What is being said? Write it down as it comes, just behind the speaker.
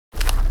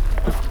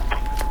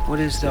What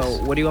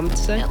do you want me to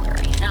say?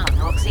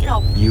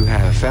 You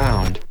have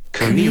found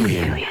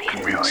Chameleon,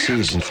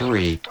 Season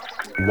 3,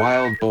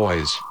 Wild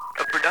Boys.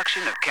 A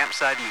production of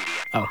Campside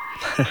Media. Oh.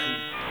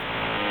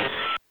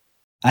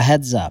 A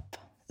heads up.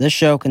 This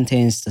show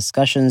contains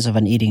discussions of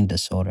an eating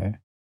disorder.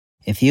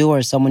 If you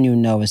or someone you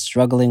know is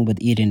struggling with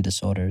eating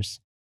disorders,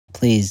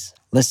 please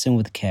listen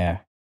with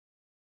care.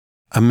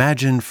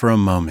 Imagine for a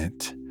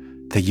moment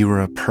that you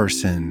are a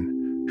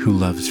person who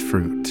loves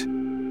fruit.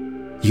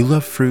 You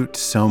love fruit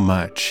so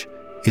much,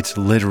 it's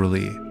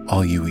literally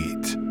all you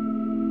eat.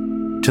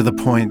 To the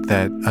point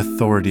that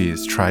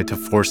authorities tried to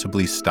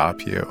forcibly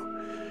stop you,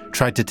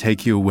 tried to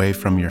take you away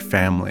from your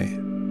family.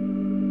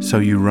 So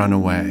you run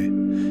away.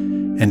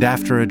 And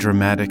after a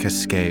dramatic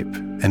escape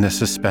and a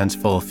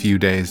suspenseful few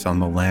days on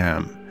the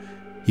lam,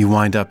 you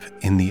wind up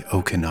in the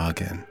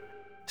Okanagan,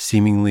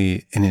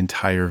 seemingly an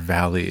entire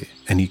valley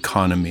and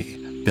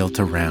economy built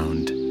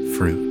around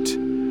fruit.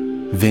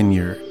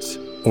 Vineyards,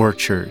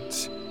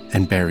 orchards,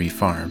 and berry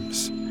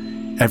farms.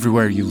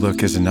 Everywhere you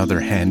look is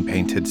another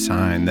hand-painted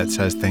sign that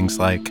says things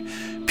like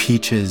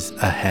peaches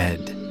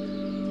ahead,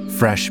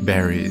 fresh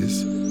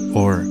berries,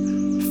 or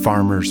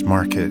farmer's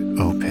market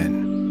open.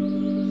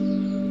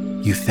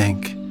 You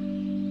think,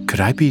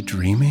 could I be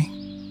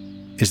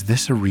dreaming? Is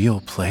this a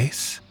real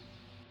place?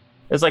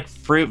 It was like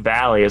Fruit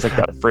Valley. It was like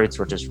the fruits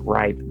were just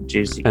ripe and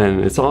juicy. And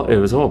it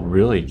was all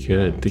really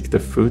good. The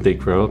food they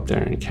grow up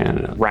there in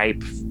Canada.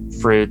 Ripe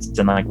fruits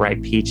and like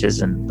ripe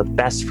peaches and the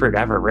best fruit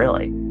ever,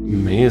 really.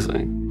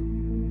 Amazing.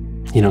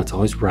 You know, it's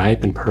always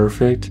ripe and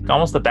perfect.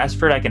 Almost the best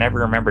fruit I can ever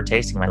remember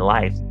tasting in my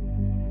life.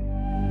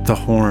 The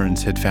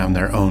Horns had found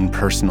their own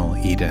personal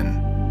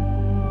Eden.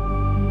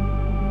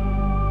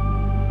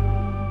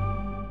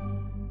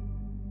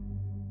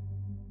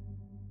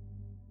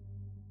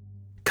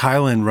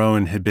 Kyle and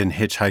Rowan had been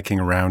hitchhiking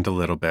around a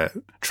little bit,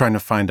 trying to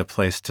find a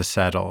place to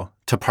settle,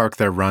 to park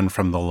their run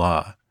from the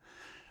law.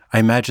 I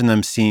imagine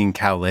them seeing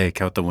Cow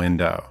Lake out the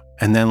window,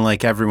 and then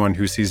like everyone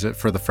who sees it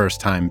for the first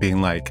time being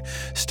like,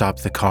 stop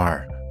the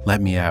car,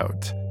 let me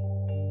out.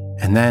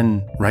 And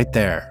then right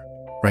there,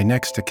 right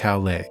next to Cow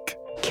Lake.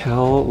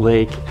 Cow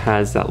Lake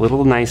has that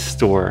little nice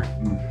store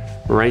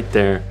right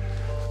there.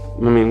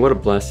 I mean, what a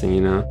blessing,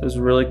 you know? It was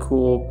really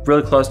cool,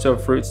 really close to a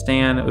fruit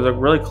stand. It was like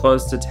really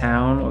close to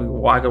town.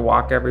 I could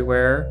walk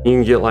everywhere. You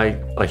can get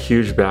like a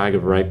huge bag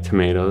of ripe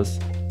tomatoes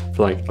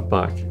for like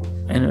 $1.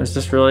 And it was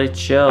just really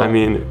chill. I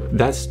mean,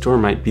 that store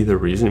might be the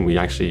reason we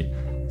actually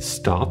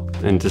stopped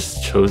and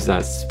just chose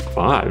that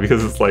spot,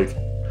 because it's like,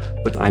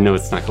 but I know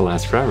it's not gonna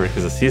last forever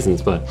because of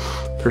seasons, but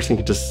a person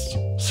could just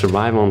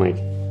survive on like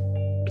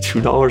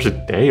 $2 a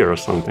day or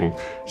something.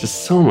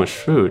 Just so much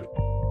food.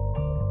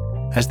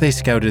 As they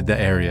scouted the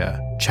area,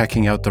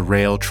 checking out the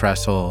rail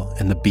trestle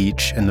and the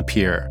beach and the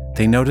pier,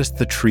 they noticed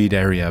the treed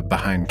area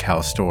behind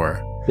Cal's store.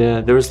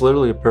 Yeah, there was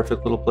literally a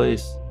perfect little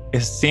place.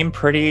 It seemed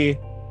pretty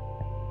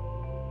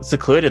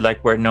secluded, like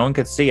where no one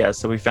could see us.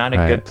 So we found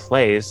a good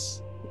place,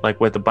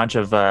 like with a bunch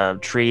of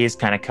trees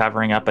kind of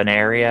covering up an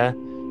area.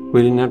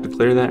 We didn't have to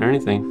clear that or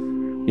anything.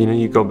 You know,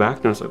 you go back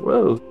and it's like,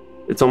 whoa,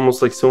 it's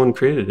almost like someone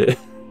created it.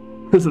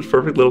 It's a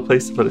perfect little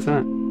place to put a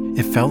tent.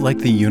 It felt like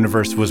the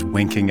universe was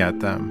winking at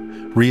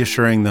them,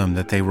 reassuring them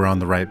that they were on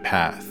the right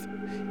path.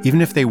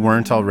 Even if they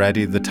weren't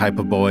already the type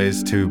of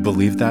boys to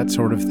believe that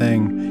sort of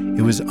thing,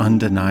 it was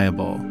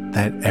undeniable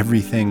that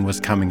everything was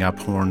coming up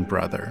Horn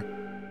Brother.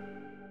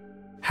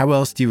 How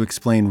else do you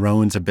explain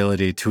Rowan's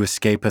ability to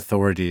escape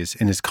authorities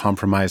in his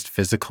compromised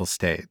physical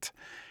state?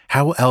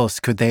 How else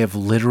could they have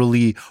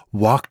literally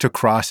walked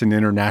across an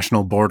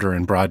international border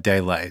in broad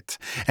daylight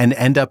and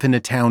end up in a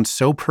town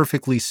so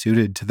perfectly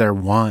suited to their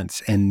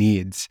wants and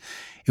needs?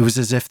 It was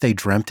as if they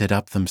dreamt it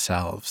up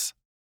themselves.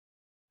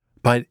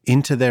 But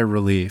into their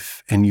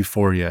relief and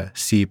euphoria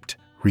seeped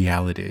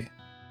reality.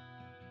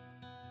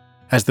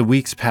 As the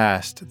weeks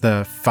passed,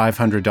 the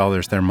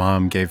 $500 their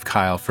mom gave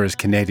Kyle for his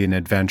Canadian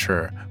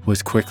adventure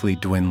was quickly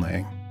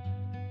dwindling.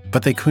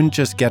 But they couldn't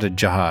just get a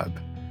job.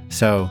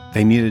 So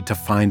they needed to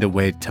find a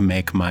way to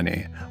make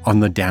money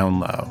on the down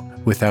low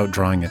without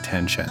drawing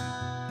attention.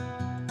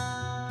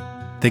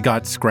 They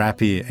got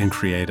scrappy and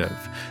creative.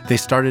 They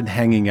started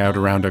hanging out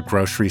around a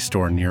grocery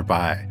store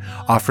nearby,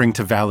 offering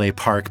to valet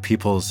park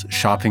people's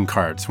shopping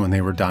carts when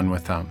they were done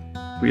with them.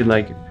 We'd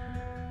like,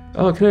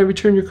 oh, can I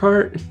return your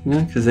cart? You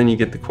know, because then you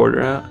get the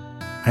quarter out.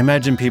 I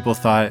imagine people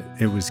thought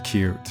it was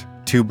cute.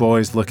 Two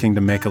boys looking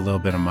to make a little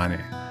bit of money.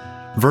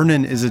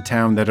 Vernon is a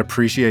town that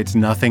appreciates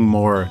nothing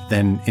more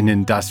than an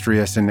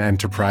industrious and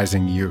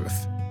enterprising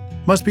youth.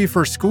 Must be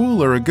for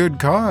school or a good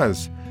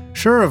cause.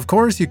 Sure, of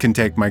course you can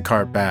take my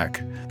cart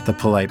back, the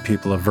polite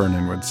people of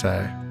Vernon would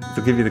say.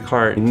 They'll give you the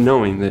cart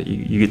knowing that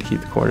you get to keep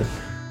the quarter.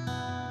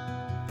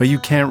 But you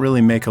can't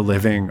really make a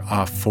living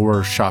off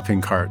 4 shopping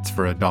carts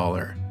for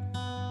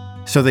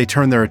 $1. So they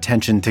turned their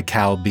attention to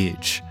Cal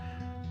Beach.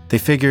 They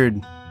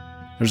figured,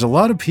 there's a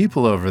lot of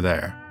people over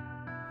there.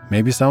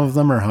 Maybe some of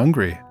them are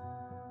hungry.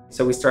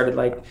 So we started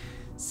like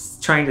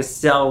trying to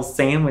sell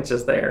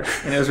sandwiches there,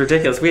 and it was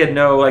ridiculous. We had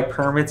no like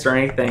permits or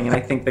anything, and I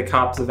think the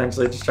cops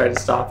eventually just tried to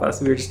stop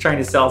us. We were just trying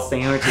to sell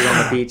sandwiches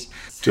on the beach.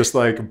 Just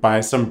like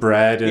buy some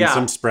bread and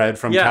some spread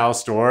from Cal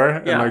store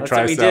and like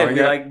try selling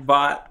it. We like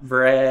bought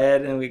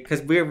bread and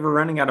because we were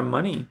running out of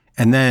money.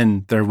 And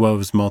then their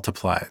woes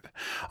multiplied.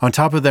 On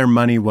top of their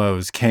money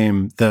woes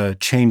came the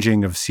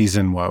changing of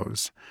season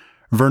woes.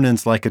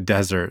 Vernon's like a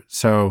desert,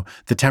 so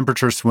the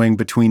temperature swing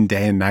between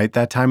day and night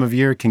that time of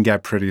year can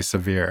get pretty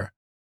severe.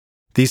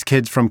 These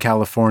kids from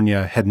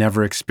California had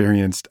never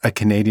experienced a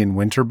Canadian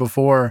winter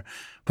before,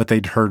 but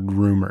they'd heard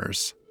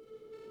rumors.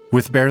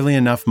 With barely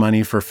enough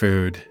money for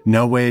food,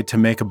 no way to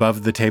make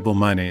above-the-table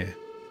money,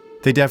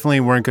 they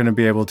definitely weren't going to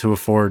be able to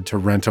afford to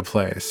rent a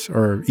place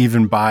or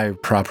even buy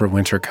proper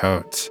winter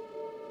coats.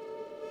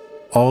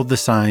 All the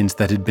signs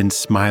that had been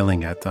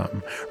smiling at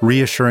them,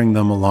 reassuring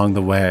them along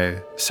the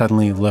way,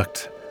 suddenly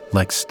looked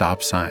like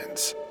stop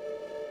signs.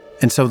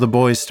 And so the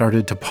boys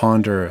started to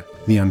ponder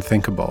the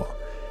unthinkable.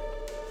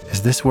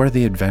 Is this where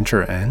the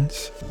adventure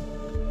ends?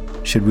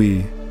 Should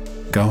we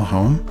go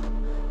home?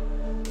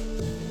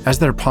 As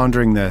they're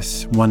pondering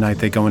this, one night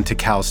they go into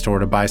Cal's store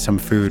to buy some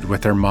food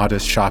with their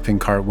modest shopping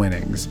cart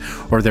winnings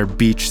or their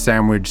beach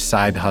sandwich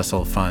side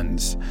hustle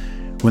funds.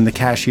 When the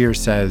cashier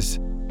says,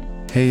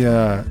 "Hey,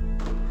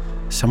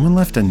 someone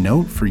left a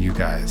note for you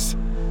guys."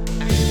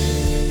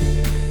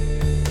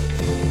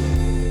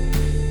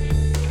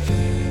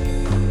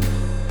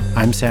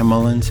 I'm Sam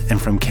Mullins,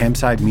 and from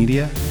Campside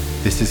Media,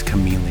 this is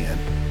Chameleon,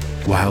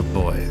 Wild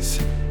Boys,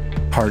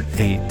 Part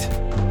 8,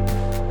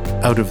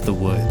 Out of the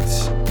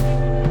Woods.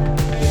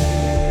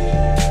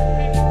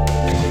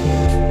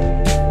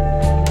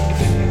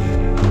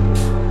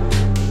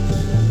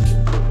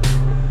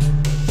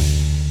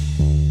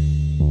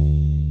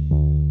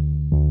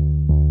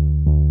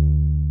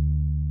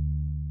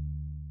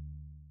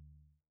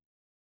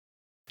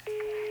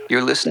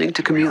 You're listening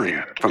to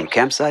Chameleon from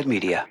Campside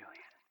Media.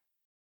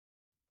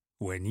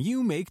 When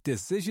you make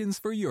decisions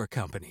for your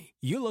company,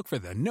 you look for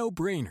the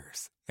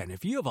no-brainers. And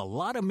if you have a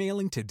lot of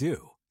mailing to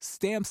do,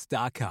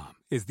 Stamps.com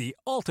is the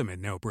ultimate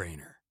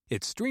no-brainer.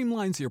 It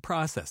streamlines your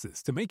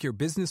processes to make your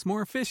business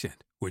more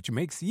efficient, which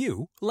makes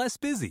you less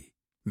busy.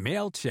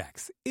 Mail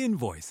checks,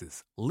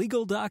 invoices,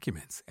 legal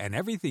documents, and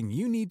everything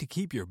you need to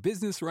keep your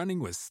business running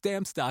with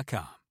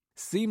Stamps.com.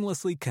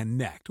 Seamlessly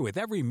connect with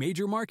every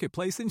major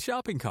marketplace and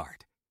shopping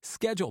cart.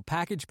 Schedule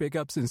package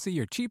pickups and see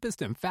your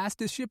cheapest and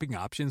fastest shipping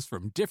options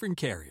from different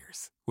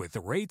carriers, with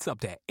rates up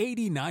to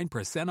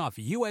 89% off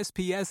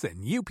USPS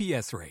and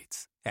UPS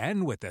rates.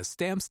 And with the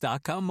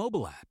Stamps.com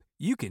mobile app,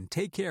 you can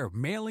take care of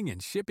mailing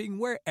and shipping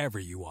wherever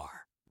you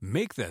are.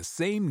 Make the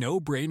same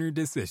no-brainer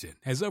decision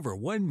as over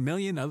 1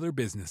 million other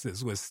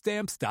businesses with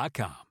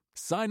Stamps.com.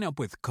 Sign up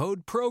with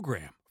code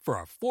PROGRAM for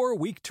a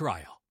 4-week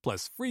trial,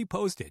 plus free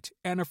postage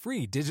and a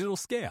free digital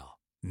scale.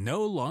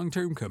 No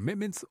long-term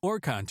commitments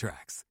or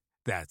contracts.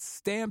 That's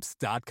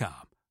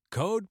Stamps.com.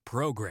 Code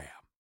PROGRAM.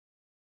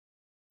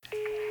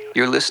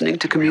 You're listening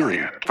to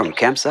Chameleon from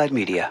Campside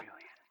Media.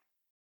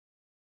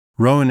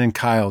 Rowan and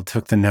Kyle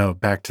took the note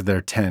back to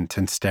their tent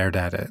and stared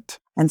at it.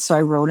 And so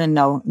I wrote a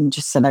note and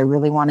just said I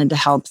really wanted to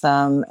help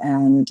them,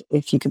 and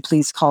if you could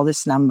please call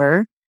this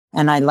number.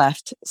 And I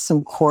left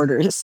some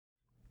quarters.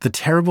 The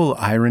terrible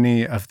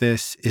irony of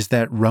this is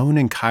that Rowan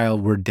and Kyle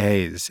were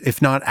days, if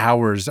not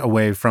hours,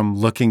 away from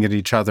looking at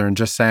each other and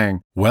just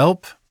saying,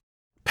 "Welp,"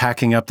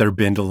 packing up their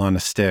bindle on a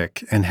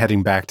stick and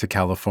heading back to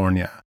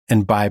California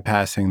and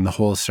bypassing the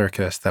whole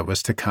circus that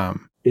was to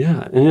come.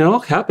 Yeah, and it all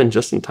happened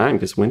just in time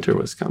because winter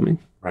was coming.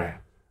 Right.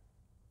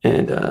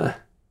 And,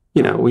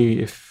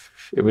 if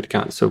it would have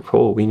gotten so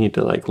cold, we need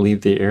to like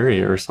leave the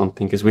area or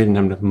something because we didn't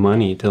have enough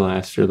money to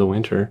last through the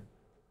winter.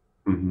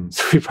 Mm-hmm.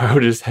 So we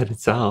probably just headed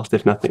south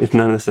if none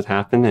of this had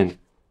happened and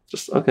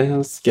just, okay,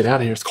 let's get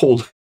out of here. It's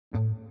cold.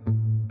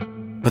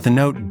 But the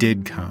note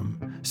did come.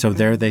 So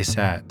there they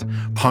sat,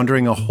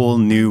 pondering a whole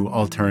new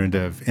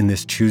alternative in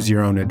this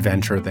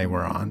choose-your-own-adventure they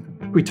were on.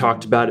 We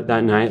talked about it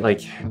that night,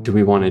 like, do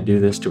we want to do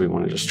this? Do we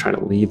want to just try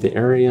to leave the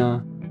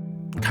area?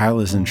 Kyle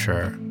isn't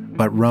sure,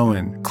 but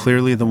Rowan,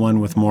 clearly the one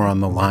with more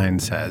on the line,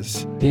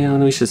 says, "Yeah,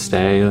 we should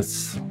stay.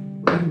 Let's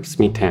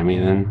meet Tammy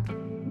then."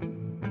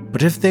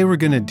 But if they were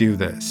going to do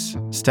this,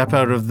 step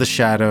out of the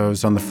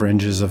shadows on the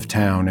fringes of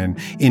town and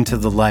into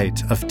the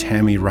light of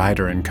Tammy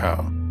Ryder and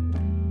Co.,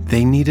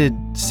 they needed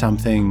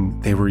something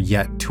they were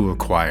yet to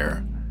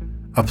acquire,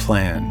 a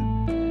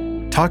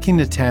plan. Talking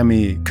to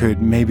Tammy could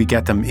maybe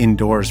get them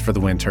indoors for the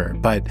winter,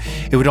 but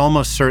it would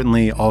almost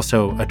certainly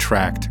also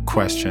attract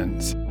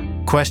questions.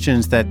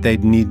 Questions that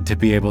they'd need to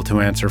be able to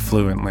answer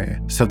fluently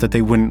so that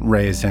they wouldn't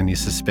raise any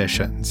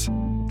suspicions.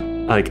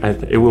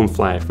 It won't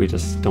fly if we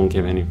just don't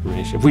give any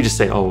information. If we just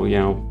say,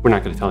 we're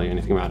not going to tell you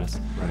anything about us.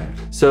 Right.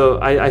 So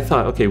I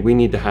thought, okay, we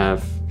need to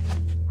have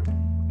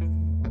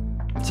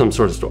some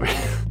sort of story.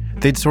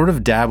 They'd sort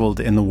of dabbled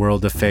in the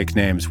world of fake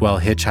names while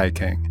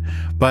hitchhiking,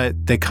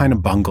 but they kind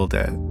of bungled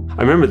it.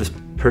 I remember this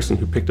person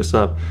who picked us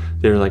up,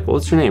 they were like, "Well,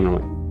 what's your name?" And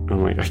I'm like,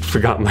 I'm like, I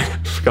forgot my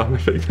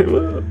fake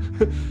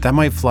name. That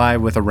might fly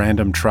with a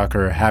random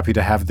trucker happy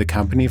to have the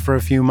company for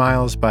a few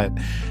miles, but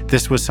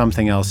this was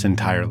something else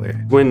entirely.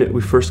 When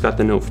we first got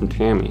the note from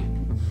Tammy,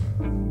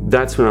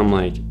 that's when I'm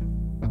like,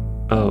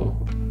 oh,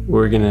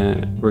 we're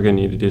gonna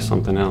need to do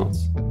something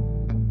else.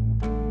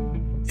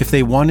 If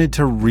they wanted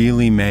to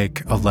really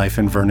make A Life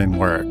in Vernon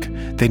work,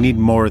 they need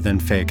more than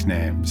fake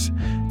names.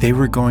 They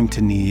were going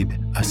to need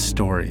a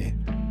story.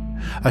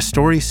 A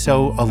story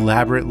so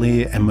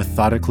elaborately and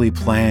methodically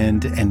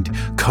planned and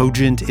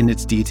cogent in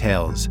its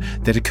details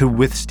that it could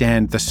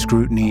withstand the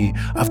scrutiny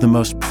of the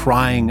most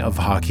prying of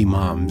hockey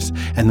moms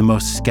and the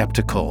most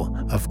skeptical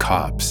of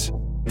cops.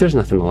 There's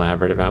nothing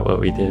elaborate about what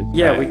we did.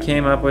 Yeah, we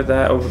came up with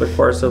that over the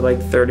course of like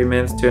 30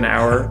 minutes to an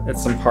hour at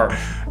some park.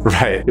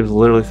 Right. It was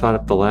literally thought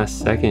up the last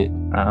second.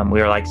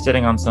 We were like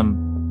sitting on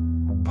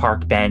some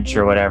park bench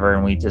or whatever,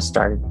 and we just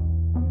started,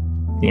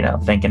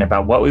 thinking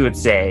about what we would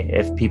say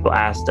if people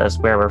asked us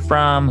where we're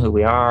from, who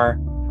we are.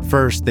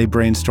 First, they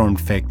brainstormed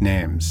fake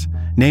names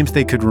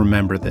they could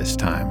remember this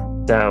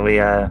time. So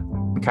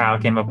Kyle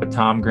came up with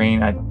Tom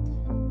Green,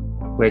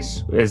 which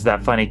is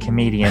that funny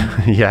comedian.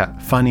 Yeah,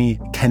 funny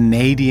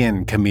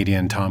Canadian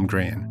comedian Tom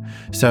Green.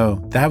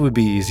 So that would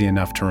be easy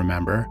enough to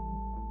remember.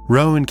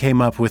 Rowan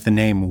came up with the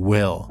name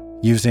Will,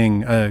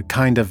 using a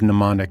kind of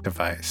mnemonic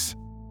device.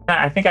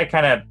 I think I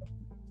kind of,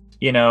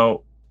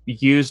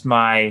 used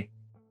my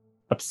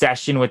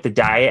obsession with the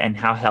diet and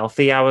how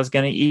healthy I was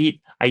going to eat.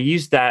 I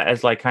used that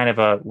as like kind of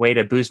a way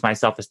to boost my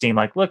self-esteem.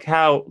 Like, look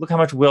how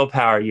much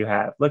willpower you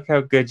have. Look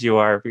how good you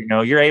are.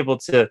 You're able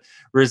to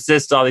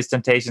resist all these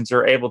temptations.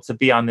 You're able to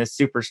be on this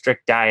super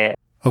strict diet.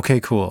 Okay,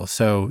 cool.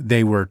 So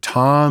they were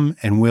Tom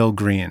and Will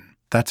Green.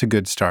 That's a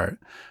good start.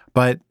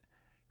 But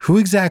who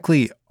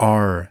exactly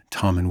are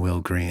Tom and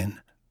Will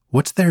Green?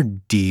 What's their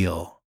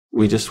deal?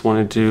 We just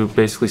wanted to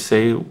basically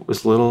say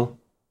as little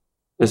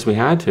as we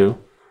had to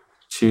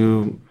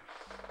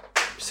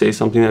say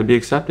something that would be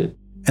accepted.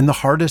 And the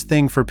hardest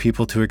thing for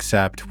people to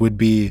accept would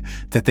be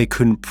that they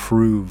couldn't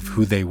prove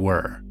who they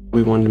were.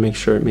 We wanted to make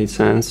sure it made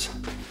sense.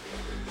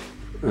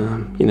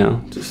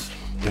 Just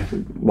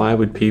why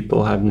would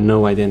people have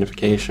no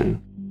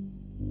identification?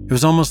 It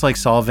was almost like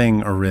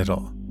solving a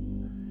riddle.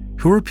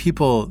 Who are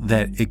people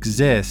that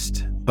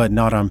exist, but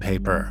not on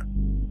paper?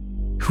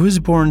 Who is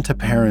born to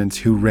parents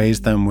who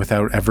raised them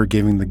without ever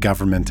giving the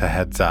government a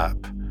heads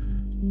up,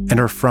 and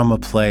are from a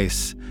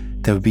place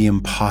that would be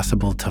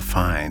impossible to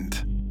find?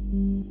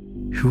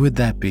 Who would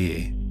that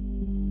be?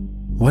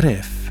 What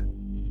if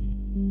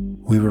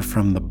we were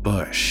from the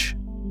bush?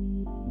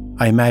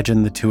 I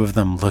imagine the two of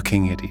them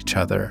looking at each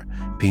other,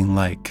 being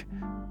like,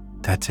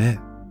 that's it.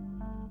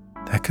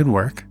 That could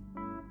work.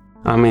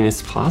 I mean,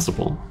 it's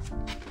possible.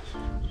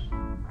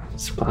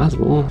 It's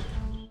possible.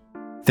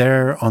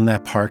 There on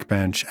that park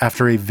bench,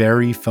 after a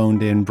very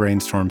phoned-in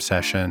brainstorm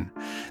session,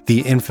 the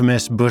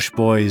infamous Bush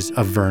Boys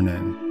of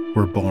Vernon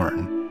were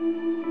born.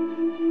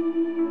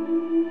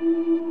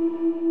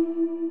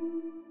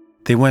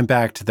 They went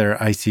back to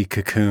their icy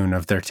cocoon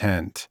of their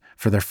tent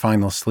for their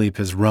final sleep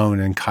as Rowan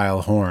and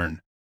Kyle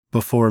Horn,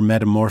 before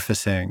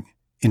metamorphosing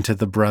into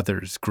the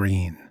Brothers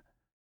Green.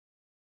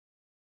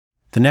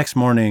 The next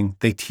morning,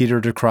 they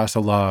teetered across a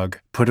log,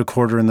 put a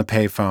quarter in the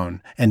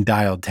payphone, and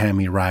dialed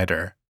Tammy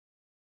Ryder.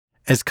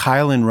 As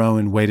Kyle and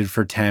Rowan waited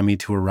for Tammy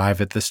to arrive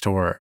at the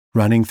store,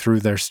 running through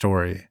their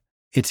story,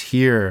 it's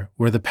here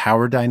where the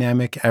power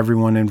dynamic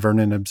everyone in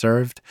Vernon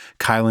observed,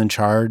 Kyle in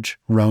charge,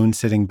 Rowan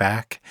sitting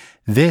back,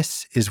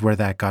 this is where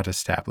that got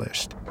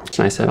established. And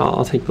I said,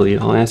 I'll take the lead.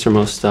 I'll answer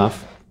most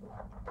stuff.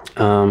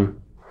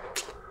 I'm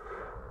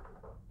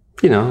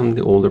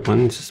the older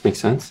one. It just makes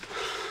sense.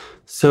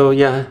 So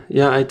yeah,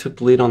 I took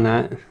the lead on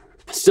that.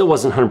 Still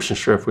wasn't 100%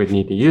 sure if we'd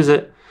need to use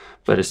it,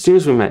 but as soon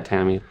as we met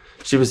Tammy,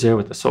 she was there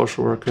with the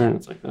social worker, and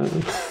it's like,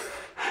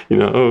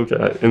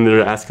 okay. And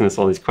they're asking us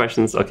all these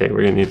questions. Okay,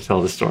 we're going to need to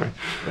tell the story.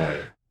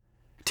 Right.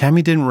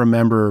 Tammy didn't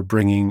remember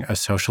bringing a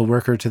social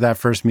worker to that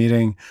first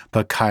meeting,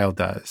 but Kyle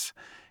does.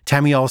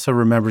 Tammy also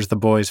remembers the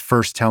boys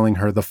first telling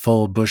her the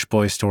full Bush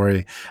Boy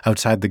story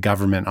outside the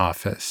government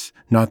office,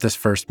 not this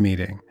first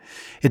meeting.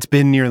 It's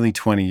been nearly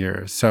 20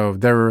 years, so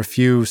there were a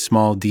few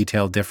small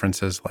detail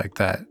differences like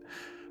that.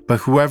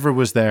 But whoever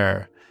was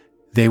there,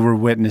 they were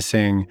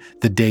witnessing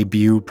the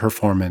debut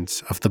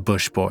performance of the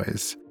Bush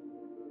Boys.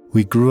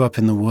 We grew up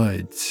in the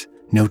woods,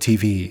 no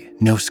TV,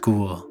 no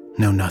school,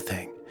 no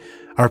nothing.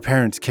 Our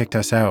parents kicked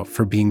us out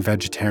for being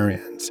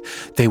vegetarians.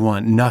 They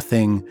want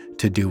nothing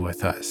to do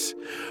with us.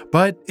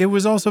 But it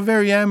was also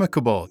very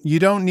amicable. You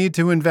don't need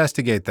to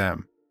investigate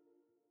them.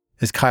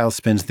 As Kyle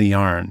spins the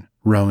yarn,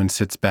 Rowan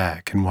sits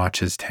back and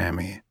watches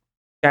Tammy.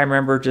 I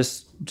remember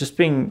just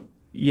being,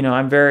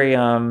 I'm very,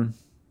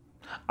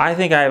 I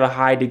think I have a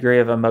high degree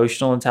of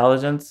emotional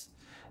intelligence.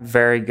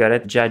 Very good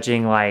at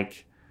judging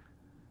like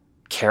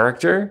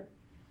character.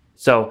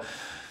 So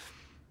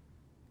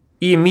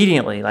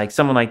immediately, like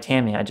someone like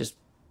Tammy, I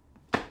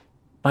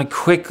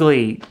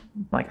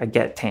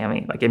get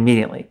Tammy, like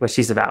immediately what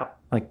she's about.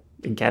 Like,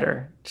 I get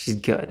her. She's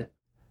good.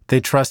 They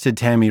trusted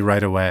Tammy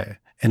right away.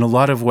 In a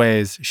lot of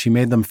ways, she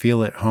made them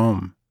feel at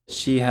home.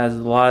 She has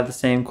a lot of the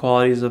same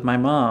qualities of my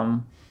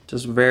mom,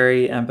 just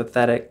very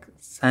empathetic,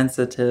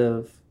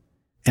 sensitive.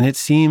 And it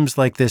seems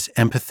like this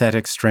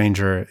empathetic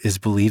stranger is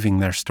believing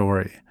their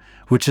story,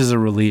 which is a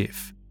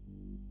relief.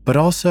 But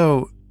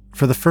also,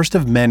 for the first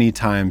of many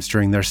times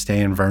during their stay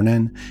in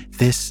Vernon,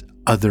 this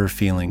other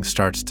feeling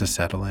starts to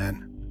settle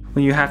in.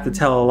 When you have to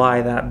tell a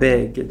lie that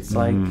big, it's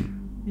like,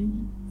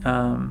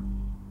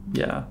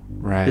 yeah.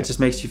 Right. It just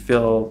makes you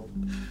feel,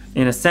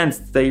 in a sense,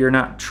 that you're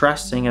not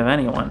trusting of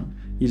anyone.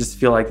 You just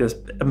feel like this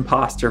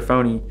imposter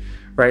phony,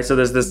 right? So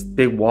there's this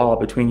big wall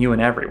between you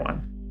and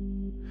everyone.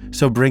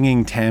 So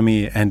bringing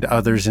Tammy and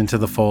others into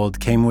the fold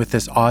came with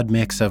this odd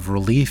mix of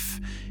relief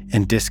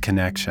and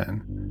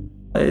disconnection.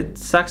 It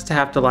sucks to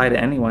have to lie to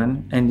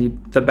anyone,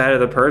 and the better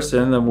the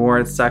person, the more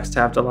it sucks to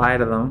have to lie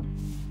to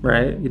them,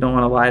 right? You don't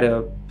want to lie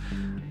to...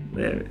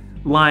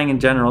 Lying in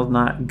general is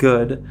not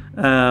good.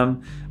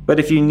 But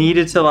if you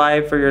needed to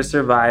lie for your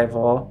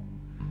survival,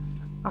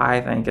 I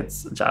think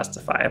it's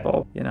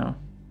justifiable, you know?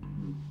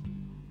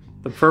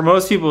 But for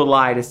most people,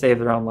 lie to save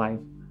their own life.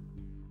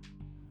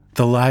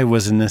 The lie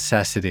was a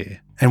necessity,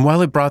 and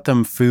while it brought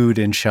them food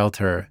and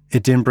shelter,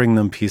 it didn't bring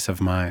them peace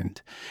of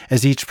mind.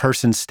 As each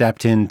person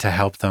stepped in to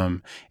help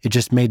them, it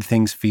just made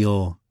things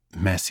feel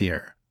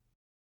messier.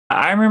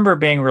 I remember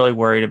being really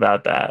worried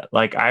about that.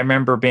 Like, I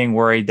remember being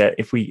worried that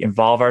if we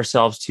involve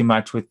ourselves too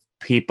much with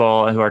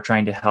people who are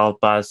trying to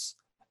help us,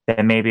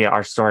 then maybe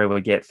our story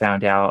would get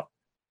found out.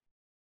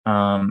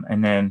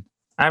 And then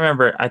I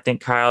remember, I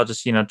think Kyle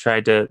just,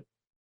 tried to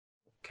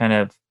kind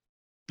of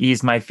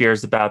ease my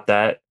fears about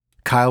that.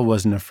 Kyle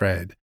wasn't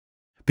afraid,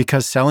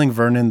 because selling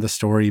Vernon the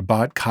story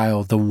bought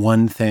Kyle the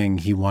one thing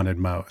he wanted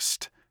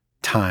most: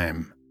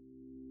 time.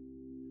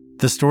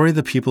 The story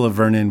the people of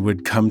Vernon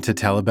would come to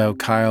tell about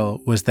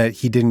Kyle was that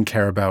he didn't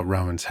care about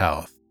Rowan's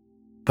health.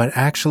 But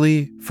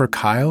actually, for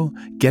Kyle,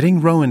 getting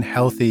Rowan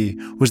healthy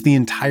was the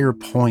entire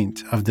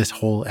point of this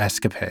whole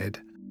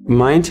escapade.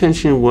 My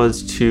intention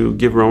was to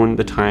give Rowan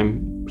the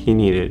time he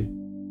needed.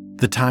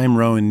 The time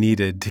Rowan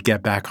needed to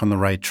get back on the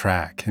right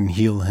track and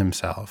heal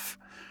himself.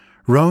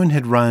 Rowan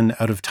had run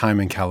out of time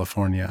in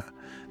California.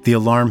 The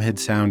alarm had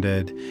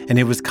sounded, and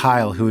it was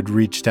Kyle who had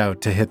reached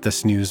out to hit the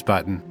snooze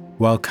button,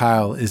 while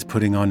Kyle is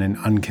putting on an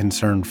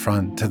unconcerned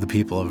front to the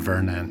people of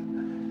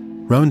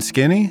Vernon. Rowan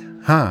skinny?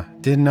 Huh,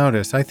 didn't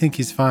notice. I think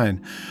he's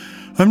fine.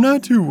 I'm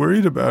not too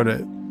worried about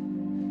it.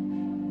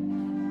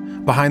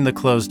 Behind the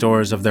closed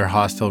doors of their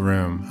hostel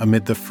room,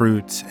 amid the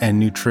fruits and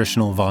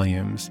nutritional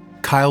volumes,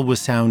 Kyle was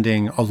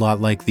sounding a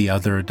lot like the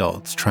other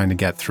adults trying to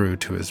get through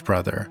to his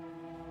brother.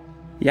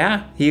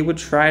 Yeah, he would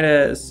try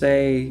to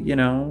say,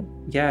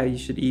 yeah, you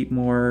should eat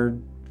more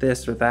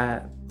this or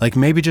that. Like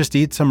maybe just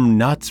eat some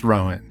nuts,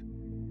 Rowan.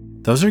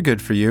 Those are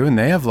good for you, and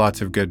they have lots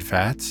of good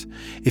fats.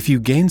 If you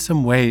gain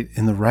some weight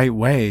in the right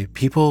way,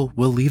 people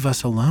will leave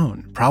us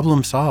alone.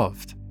 Problem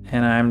solved.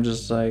 And I'm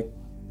just like,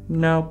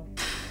 nope,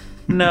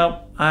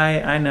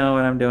 I know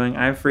what I'm doing.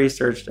 I've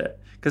researched it.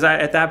 Because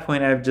at that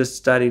point, I've just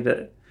studied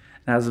it.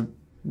 And I was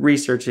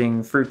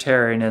researching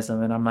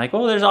fruitarianism, and I'm like,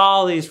 oh, there's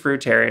all these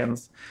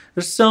fruitarians.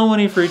 There's so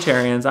many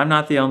fruitarians. I'm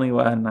not the only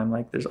one. I'm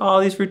like, there's all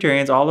these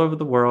fruitarians all over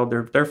the world.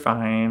 They're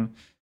fine.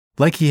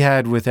 Like he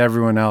had with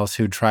everyone else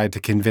who tried to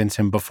convince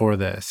him before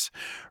this,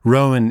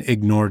 Rowan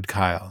ignored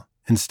Kyle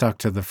and stuck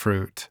to the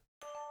fruit.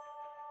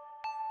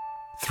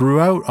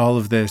 Throughout all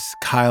of this,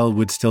 Kyle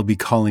would still be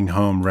calling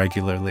home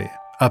regularly,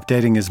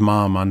 updating his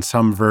mom on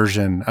some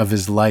version of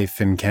his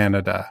life in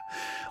Canada,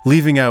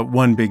 leaving out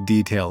one big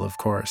detail, of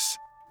course.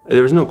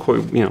 There was no,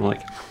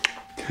 like,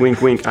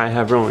 wink, wink, I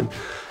have Rowan.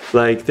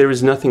 Like, there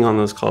was nothing on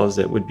those calls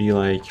that would be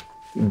like,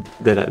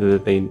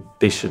 that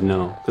they should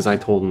know. Because I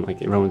told them, like,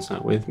 Rowan's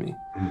not with me.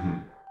 Mm-hmm.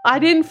 I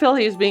didn't feel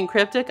he was being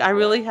cryptic. I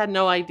really had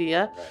no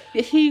idea.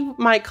 He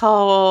might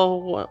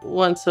call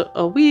once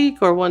a week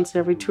or once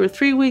every 2 or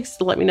 3 weeks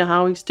to let me know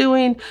how he's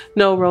doing.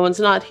 No, Rowan's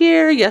not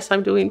here. Yes,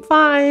 I'm doing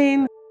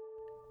fine.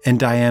 And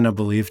Diana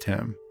believed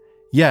him.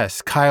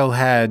 Yes, Kyle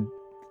had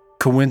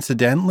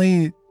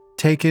coincidentally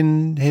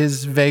taken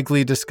his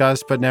vaguely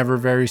discussed but never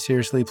very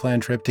seriously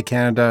planned trip to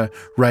Canada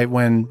right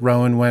when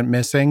Rowan went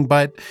missing,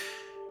 but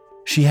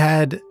she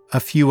had a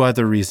few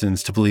other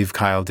reasons to believe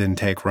Kyle didn't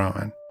take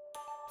Rowan.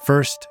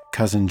 First,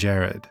 cousin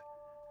Jared.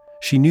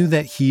 She knew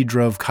that he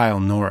drove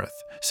Kyle north,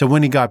 so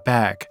when he got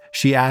back,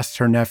 she asked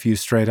her nephew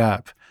straight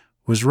up,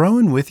 was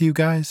Rowan with you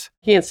guys?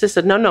 He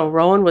insisted, no,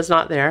 Rowan was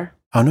not there.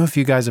 I don't know if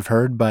you guys have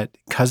heard, but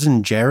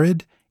cousin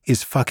Jared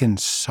is fucking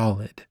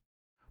solid.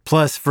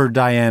 Plus, for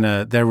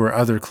Diana, there were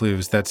other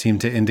clues that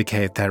seemed to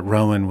indicate that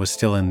Rowan was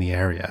still in the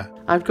area.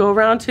 I'd go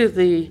around to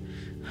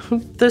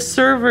the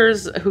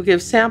servers who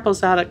give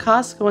samples out at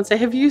Costco and say,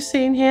 have you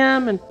seen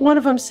him? And one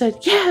of them said,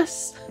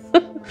 yes.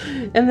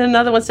 And then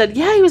another one said,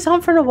 yeah, he was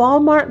home from a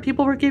Walmart and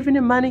people were giving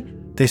him money.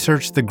 They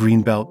searched the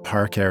Greenbelt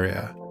Park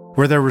area,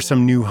 where there were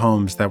some new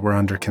homes that were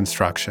under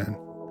construction.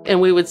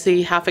 And we would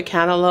see half a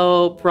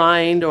cantaloupe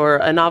rind or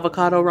an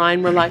avocado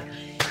rind. We're like,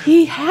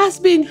 he has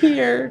been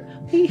here.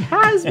 He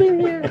has been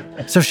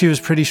here. So she was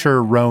pretty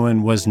sure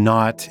Rowan was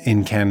not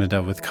in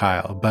Canada with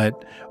Kyle,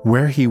 but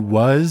where he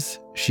was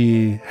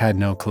she had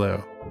no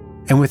clue.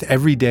 And with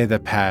every day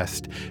that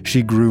passed,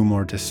 she grew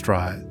more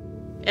distraught.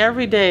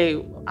 Every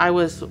day I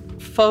was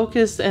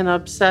focused and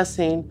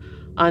obsessing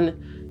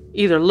on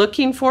either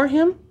looking for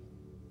him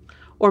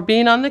or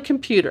being on the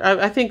computer.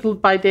 I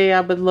think by day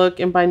I would look,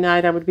 and by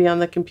night I would be on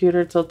the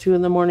computer till 2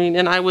 a.m.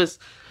 And I was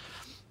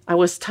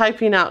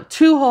typing out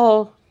 2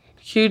 whole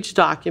huge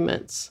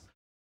documents.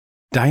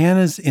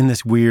 Diana's in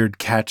this weird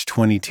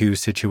catch-22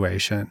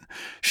 situation.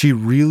 She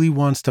really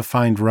wants to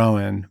find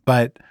Rowan,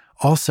 but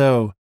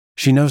also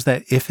she knows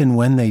that if and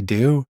when they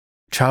do,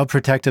 Child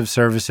Protective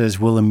Services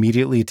will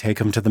immediately take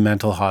him to the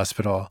mental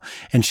hospital,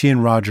 and she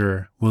and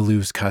Roger will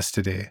lose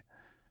custody.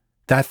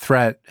 That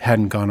threat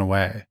hadn't gone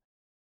away.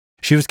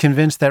 She was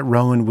convinced that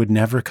Rowan would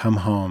never come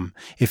home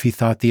if he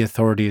thought the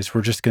authorities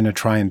were just going to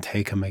try and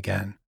take him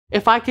again.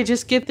 If I could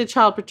just get the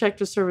Child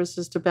Protective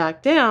Services to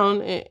back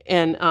down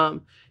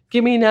and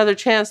give me another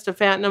chance to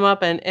fatten him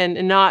up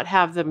and not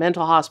have the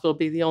mental hospital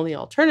be the only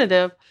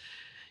alternative,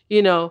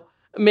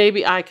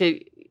 maybe I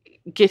could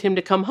get him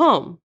to come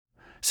home.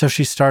 So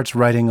she starts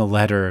writing a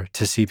letter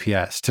to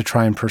CPS to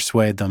try and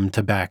persuade them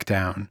to back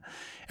down.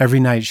 Every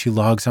night she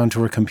logs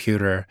onto her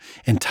computer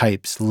and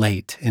types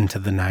late into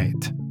the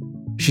night.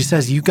 She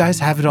says, "You guys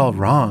have it all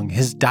wrong.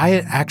 His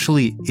diet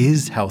actually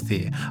is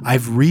healthy.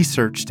 I've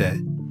researched it."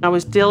 I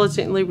was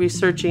diligently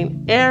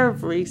researching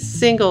every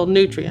single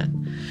nutrient,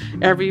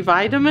 every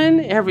vitamin,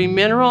 every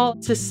mineral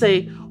to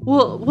say,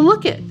 well,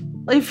 look at,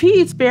 if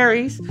he eats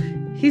berries,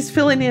 he's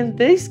filling in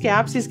these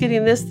gaps, he's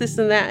getting this,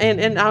 and that.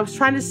 And I was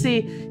trying to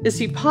see, does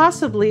he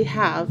possibly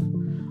have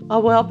a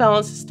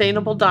well-balanced,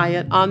 sustainable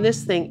diet on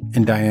this thing?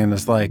 And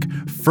Diana's like,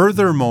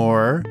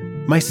 "Furthermore,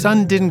 my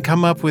son didn't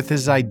come up with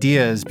his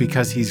ideas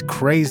because he's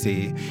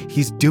crazy.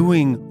 He's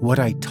doing what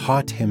I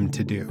taught him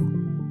to do."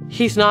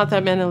 He's not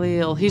that mentally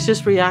ill. He's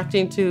just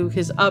reacting to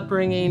his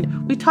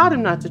upbringing. We taught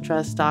him not to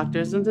trust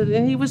doctors,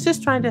 and he was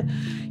just trying to,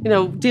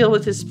 deal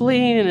with his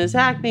spleen and his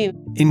acne.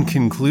 In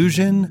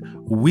conclusion,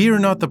 we're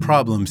not the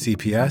problem,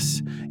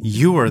 CPS.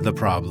 You are the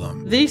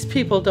problem. These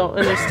people don't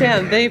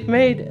understand. They've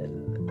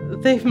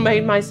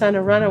made my son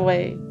a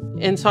runaway.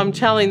 And so I'm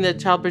telling the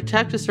Child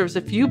Protective Service,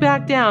 if you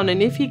back down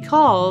and if he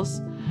calls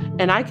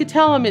and I could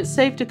tell him it's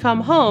safe to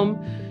come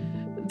home,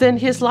 then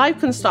his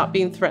life can stop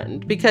being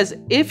threatened. Because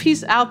if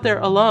he's out there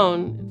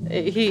alone,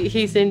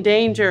 he's in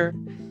danger.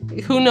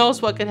 Who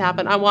knows what could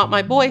happen? I want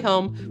my boy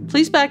home.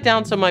 Please back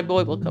down so my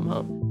boy will come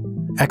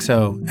home.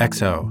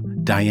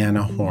 XOXO,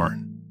 Diana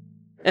Horn.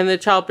 And the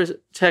Child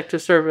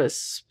Protective Service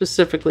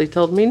specifically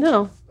told me,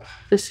 no,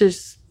 this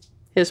is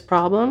his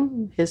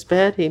problem, his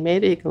bed, he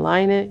made it, he can lie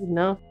in it,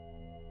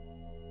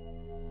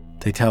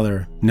 They tell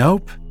her,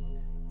 nope,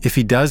 if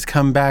he does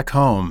come back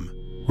home,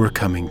 we're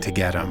coming to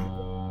get him.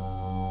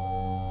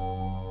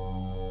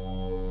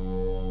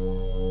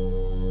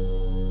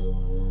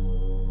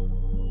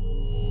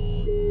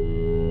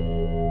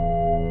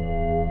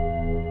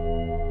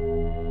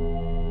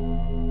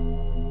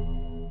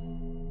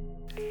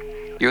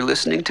 You're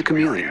listening to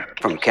Chameleon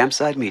from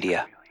Campside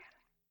Media.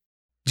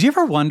 Do you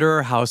ever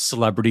wonder how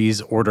celebrities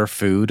order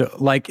food?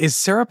 Like, is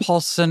Sarah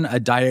Paulson a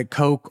Diet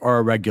Coke or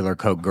a regular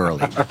Coke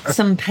girlie?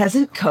 Some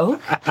peasant Coke?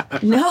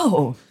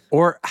 No.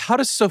 Or how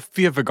does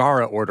Sofia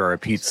Vergara order a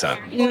pizza?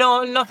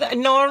 No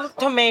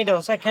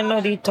tomatoes. I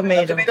cannot eat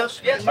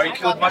tomatoes. Yes. Are you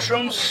cool with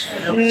mushrooms?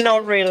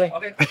 Not really.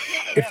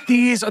 If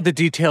these are the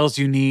details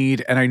you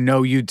need, and I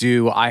know you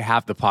do, I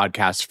have the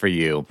podcast for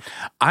you.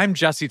 I'm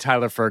Jesse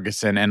Tyler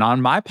Ferguson, and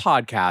on my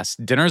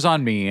podcast, Dinners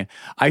on Me,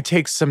 I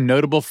take some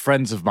notable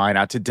friends of mine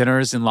out to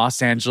dinners in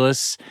Los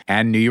Angeles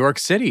and New York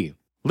City.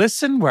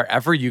 Listen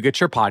wherever you get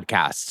your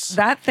podcasts.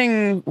 That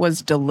thing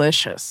was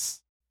delicious.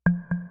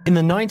 In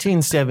the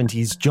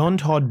 1970s, John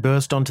Todd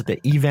burst onto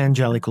the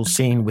evangelical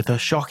scene with a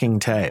shocking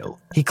tale.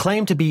 He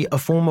claimed to be a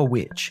former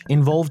witch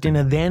involved in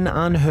a then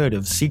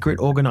unheard-of secret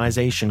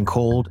organization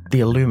called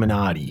the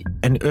Illuminati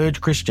and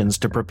urged Christians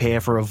to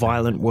prepare for a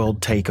violent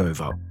world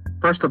takeover.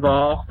 First of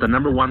all, the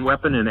number one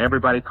weapon in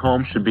everybody's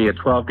home should be a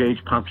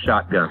 12-gauge pump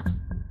shotgun.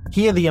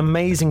 Hear the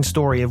amazing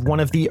story of one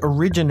of the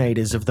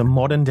originators of the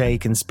modern-day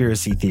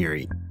conspiracy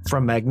theory.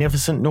 From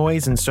Magnificent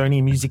Noise and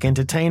Sony Music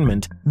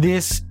Entertainment,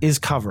 this is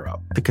Cover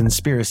Up, the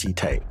Conspiracy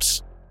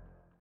Tapes.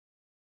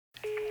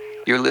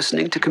 You're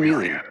listening to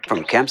Chameleon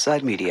from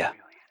Campside Media.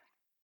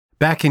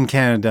 Back in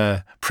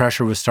Canada,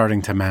 pressure was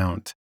starting to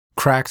mount.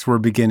 Cracks were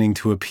beginning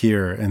to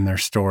appear in their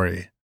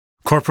story.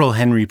 Corporal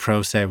Henry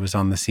Proce was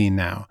on the scene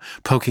now,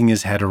 poking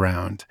his head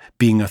around,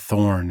 being a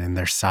thorn in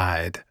their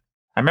side.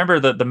 I remember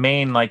the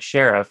main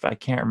sheriff. I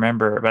can't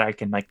remember, but I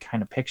can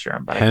kind of picture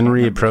him. But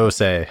Henry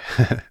Proce.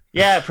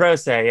 Yeah,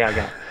 Proce. Yeah, I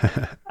got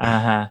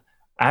it.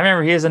 I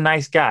remember he was a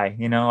nice guy.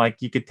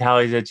 You could tell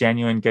he's a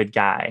genuine good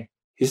guy.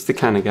 He's the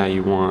kind of guy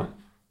you want.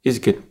 He's a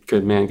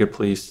good man, good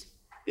police.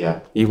 Yeah,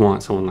 you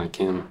want someone like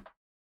him.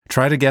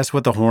 Try to guess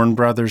what the Horn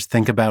brothers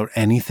think about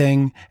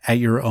anything at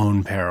your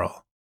own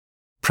peril.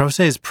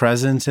 Proce's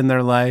presence in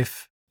their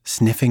life,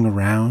 sniffing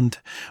around,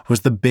 was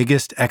the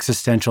biggest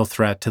existential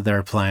threat to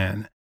their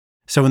plan.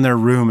 So in their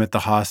room at the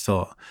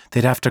hostel,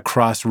 they'd have to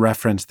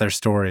cross-reference their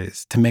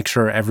stories to make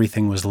sure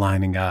everything was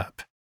lining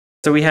up.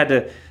 So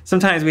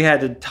sometimes we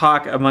had to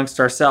talk amongst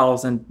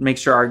ourselves and make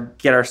sure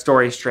get our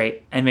story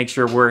straight and make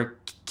sure we're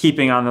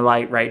keeping on the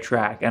right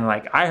track. And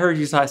like, I heard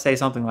you say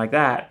something like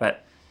that,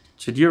 but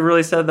should you have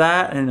really said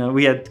that? And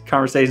we had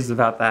conversations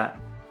about that.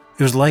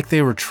 It was like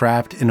they were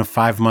trapped in a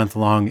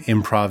 5-month-long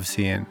improv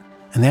scene,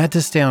 and they had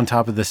to stay on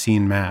top of the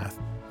scene math.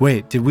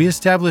 Wait, did we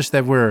establish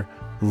that we're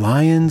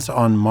lions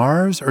on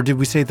Mars, or did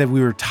we say that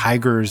we were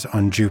tigers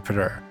on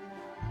Jupiter?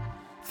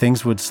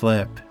 Things would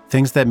slip,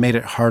 things that made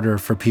it harder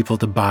for people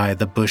to buy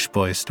the Bush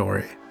Boy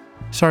story.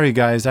 Sorry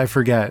guys, I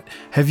forget.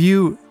 Have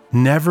you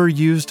never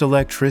used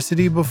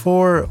electricity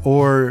before,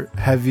 or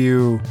have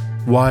you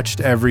watched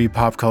every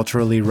pop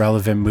culturally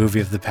relevant movie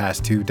of the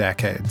past 2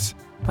 decades?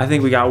 I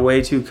think we got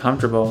way too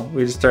comfortable.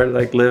 We just started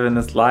like living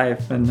this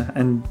life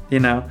and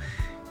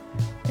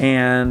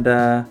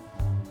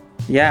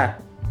yeah,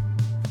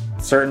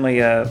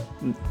 certainly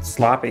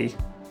sloppy.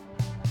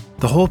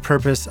 The whole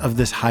purpose of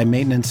this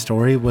high-maintenance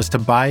story was to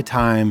buy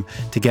time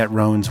to get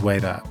Rowan's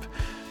weight up.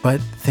 But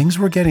things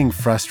were getting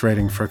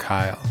frustrating for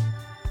Kyle.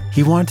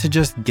 He wanted to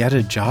just get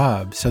a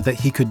job so that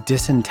he could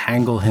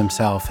disentangle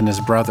himself and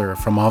his brother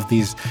from all of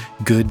these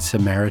good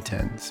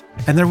Samaritans.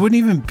 And there wouldn't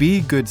even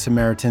be good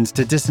Samaritans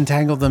to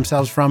disentangle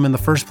themselves from in the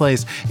first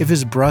place if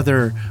his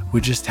brother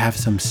would just have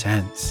some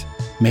sense,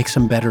 make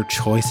some better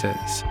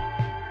choices.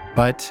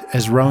 But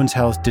as Rowan's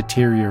health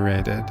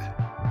deteriorated,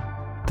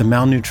 the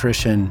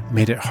malnutrition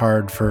made it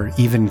hard for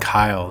even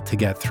Kyle to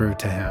get through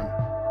to him.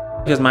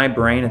 Because my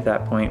brain at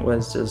that point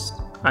was just,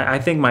 I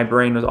think my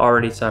brain was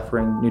already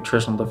suffering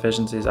nutritional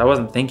deficiencies. I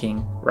wasn't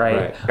thinking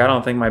right. I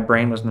don't think my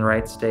brain was in the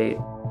right state.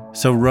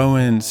 So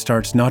Rowan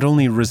starts not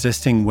only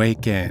resisting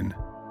weight gain,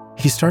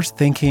 he starts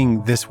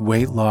thinking this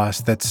weight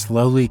loss that's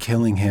slowly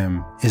killing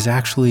him is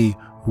actually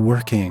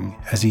working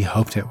as he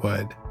hoped it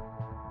would.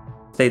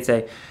 They'd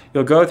say,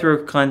 you'll go through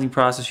a cleansing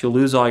process, you'll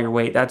lose all your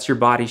weight. That's your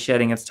body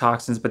shedding its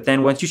toxins. But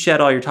then once you shed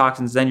all your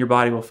toxins, then your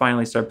body will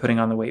finally start putting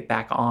on the weight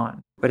back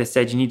on. But it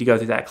said you need to go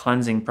through that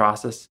cleansing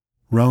process.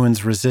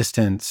 Rowan's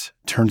resistance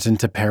turns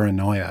into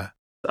paranoia.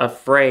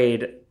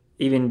 Afraid,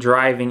 even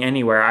driving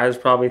anywhere. I was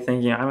probably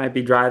thinking I might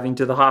be driving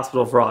to the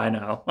hospital for all I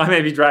know. I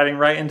may be driving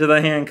right into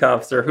the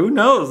handcuffs or who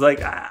knows?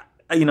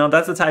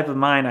 That's the type of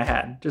mind I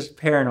had. Just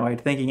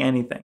paranoid, thinking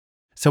anything.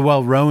 So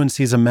while Rowan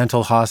sees a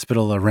mental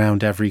hospital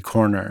around every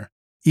corner,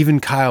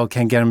 even Kyle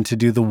can't get him to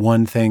do the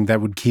one thing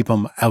that would keep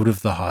him out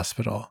of the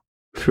hospital.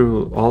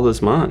 Through all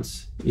those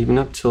months, even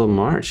up till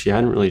March, he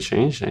hadn't really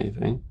changed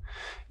anything.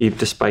 Even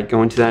despite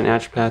going to that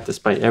naturopath,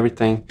 despite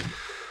everything.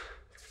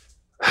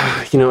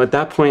 At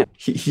that point,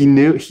 he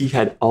knew he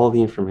had all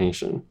the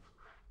information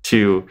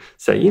to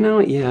say,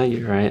 yeah,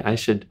 you're right. I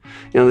should,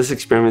 this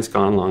experiment's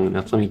gone long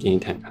enough. Let me gain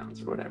 10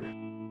 pounds or whatever.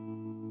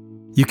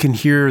 You can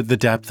hear the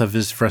depth of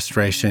his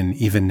frustration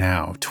even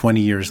now, 20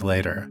 years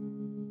later.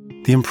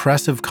 The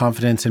impressive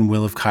confidence and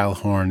will of Kyle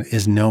Horn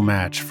is no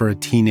match for a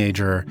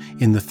teenager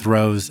in the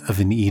throes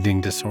of an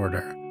eating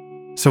disorder.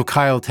 So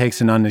Kyle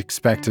takes an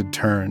unexpected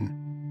turn.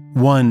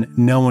 One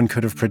no one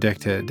could have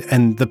predicted,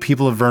 and the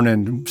people of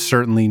Vernon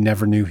certainly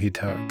never knew he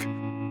took.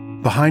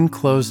 Behind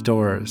closed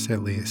doors,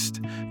 at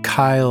least,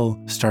 Kyle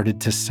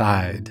started to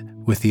side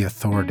with the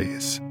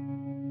authorities.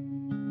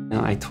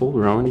 I told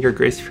Rowan, your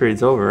grace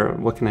period's over.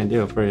 What can I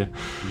do for you?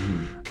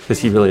 Because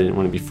he really didn't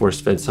want to be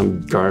force-fed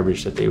some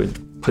garbage that they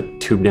would put a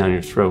tube down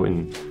your throat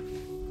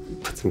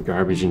and put some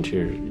garbage into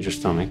your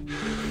stomach.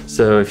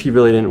 So if he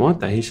really didn't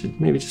want that, he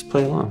should maybe just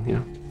play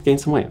along, gain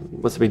some weight.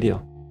 What's the big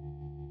deal?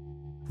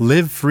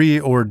 Live free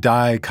or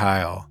die,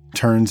 Kyle,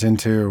 turns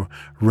into,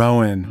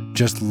 Rowan,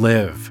 just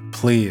live,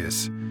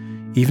 please.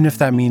 Even if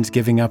that means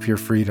giving up your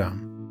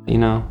freedom.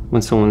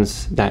 When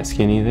someone's that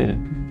skinny,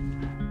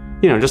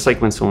 just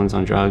like when someone's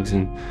on drugs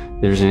and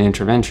there's an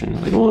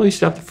intervention, like, well, you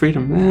still have the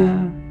freedom.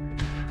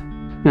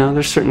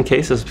 There's certain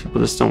cases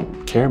people just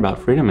don't care about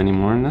freedom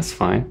anymore, and that's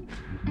fine.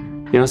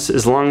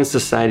 As long as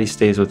society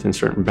stays within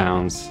certain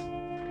bounds,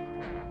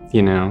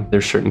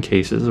 there's certain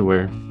cases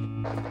where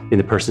in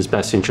the person's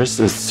best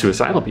interest is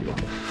suicidal people.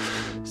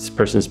 This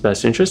person's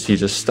best interest, you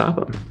just stop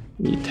them.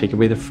 You take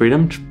away the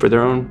freedom for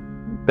their own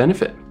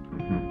benefit.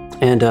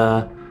 And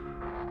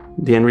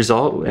the end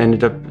result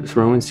ended up,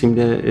 Rowan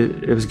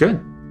it was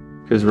good.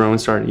 Because Rowan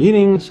started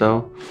eating,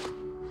 so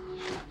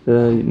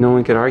no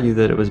one could argue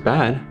that it was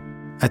bad.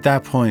 At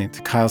that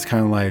point, Kyle's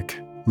kind of like,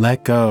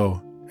 let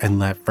go and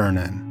let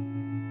Vernon.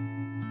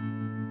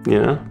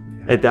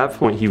 At that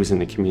point, he was in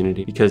the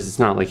community because it's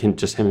not like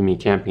just him and me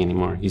camping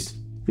anymore. He's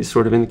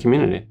sort of in the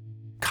community.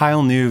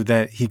 Kyle knew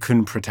that he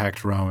couldn't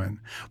protect Rowan,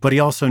 but he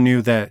also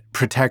knew that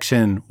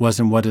protection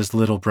wasn't what his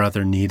little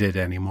brother needed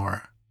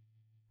anymore.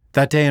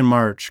 That day in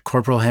March,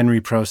 Corporal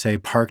Henry Prose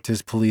parked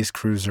his police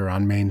cruiser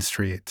on Main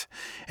Street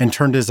and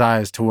turned his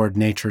eyes toward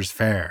Nature's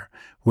Fair,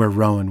 where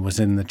Rowan was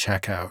in the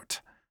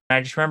checkout.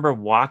 I just remember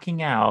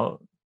walking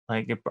out,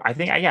 I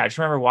just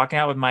remember walking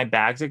out with my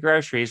bags of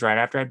groceries right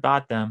after I'd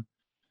bought them.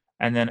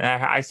 And then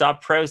I saw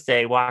Prose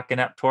walking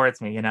up towards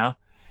me,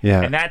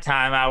 Yeah. And that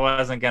time I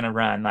wasn't going to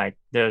run. Like,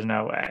 there's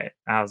no way.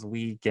 I was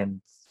weak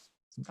and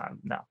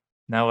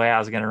no way I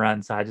was going to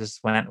run. So I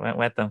just went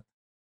with them.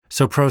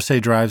 So Prose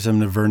drives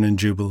him to Vernon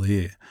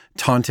Jubilee,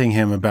 taunting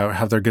him about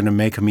how they're going to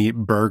make him eat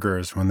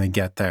burgers when they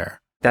get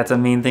there. That's a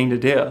mean thing to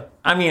do.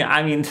 I mean,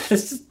 I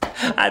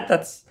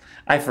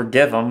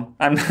forgive him.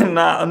 I'm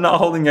not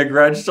holding a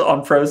grudge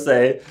on Prose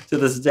to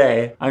this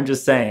day. I'm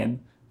just saying,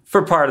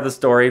 for part of the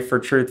story, for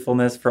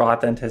truthfulness, for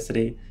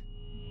authenticity.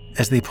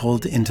 As they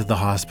pulled into the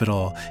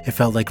hospital, it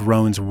felt like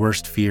Rowan's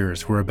worst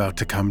fears were about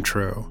to come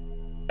true.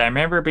 I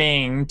remember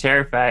being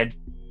terrified.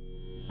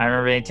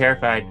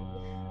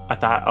 I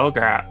thought, oh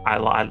God,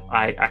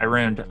 I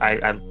ruined.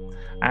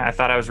 I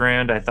thought I was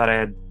ruined. I thought I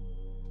had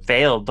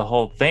failed the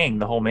whole thing,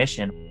 the whole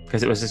mission,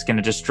 because it was just going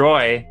to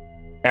destroy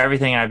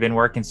everything I've been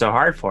working so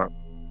hard for.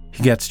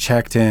 He gets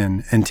checked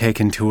in and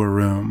taken to a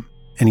room,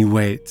 and he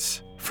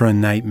waits for a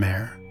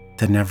nightmare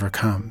that never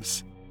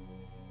comes.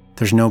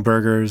 There's no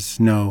burgers,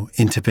 no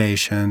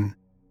intubation.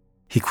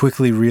 He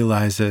quickly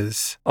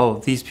realizes, oh,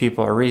 these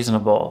people are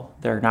reasonable.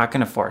 They're not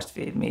going to force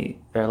feed me.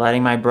 They're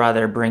letting my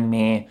brother bring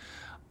me a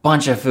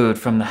bunch of food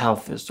from the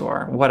health food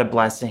store. What a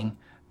blessing.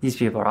 These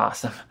people are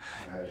awesome.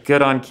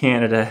 Good on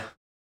Canada.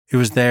 It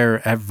was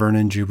there at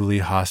Vernon Jubilee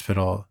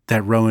Hospital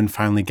that Rowan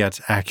finally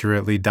gets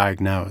accurately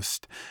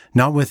diagnosed,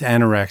 not with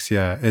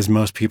anorexia as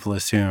most people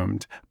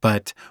assumed,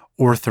 but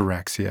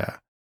orthorexia.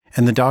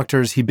 And the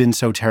doctors he'd been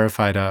so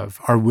terrified of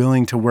are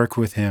willing to work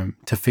with him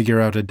to figure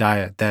out a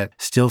diet that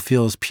still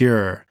feels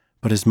pure,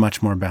 but is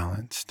much more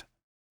balanced.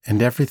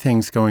 And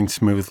everything's going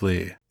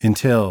smoothly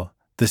until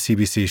the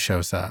CBC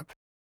shows up.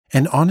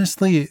 And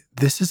honestly,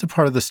 this is a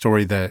part of the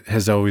story that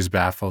has always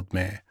baffled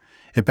me.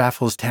 It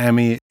baffles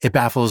Tammy. It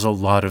baffles a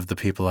lot of the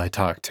people I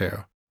talk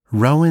to.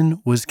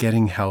 Rowan was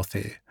getting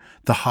healthy.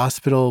 The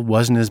hospital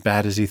wasn't as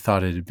bad as he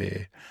thought it'd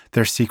be.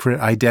 Their secret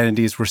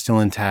identities were still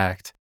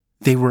intact.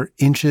 They were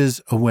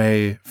inches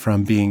away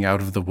from being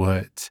out of the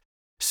woods.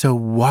 So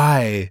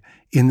why,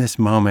 in this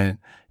moment,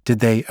 did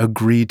they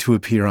agree to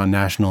appear on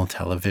national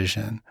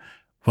television?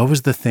 What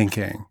was the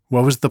thinking?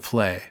 What was the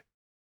play?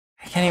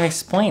 I can't even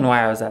explain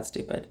why I was that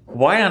stupid.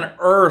 Why on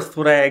earth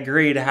would I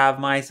agree to have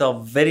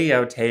myself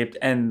videotaped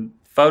and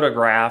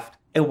photographed?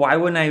 And why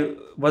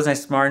wasn't I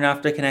smart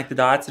enough to connect the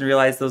dots and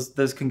realize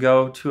those can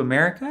go to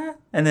America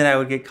and then I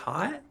would get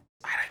caught?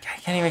 I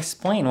can't even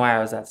explain why I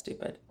was that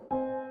stupid.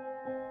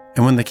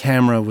 And when the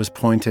camera was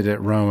pointed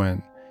at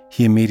Rowan,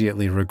 he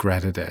immediately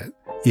regretted it,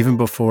 even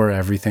before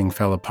everything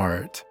fell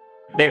apart.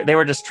 They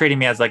were just treating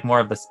me as like more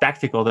of a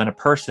spectacle than a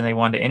person they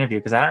wanted to interview,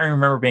 because I don't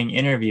remember being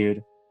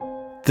interviewed.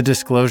 The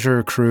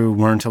Disclosure crew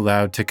weren't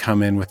allowed to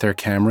come in with their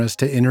cameras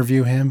to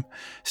interview him,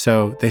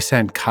 so they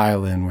sent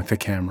Kyle in with the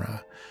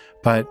camera.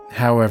 But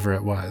however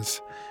it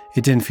was,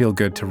 it didn't feel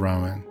good to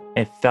Rowan.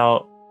 It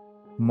felt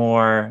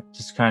more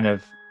just kind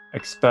of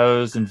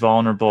exposed and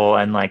vulnerable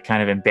and like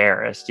kind of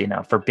embarrassed,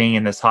 for being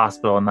in this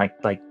hospital and like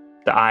the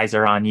eyes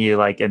are on you,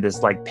 like in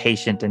this like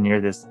patient and you're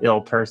this ill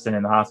person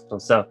in the hospital.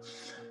 So,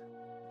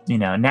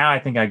 now I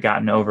think I've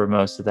gotten over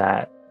most of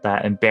that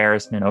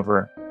embarrassment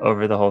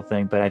over the whole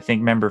thing. But I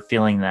remember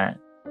feeling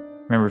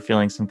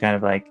some kind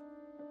of like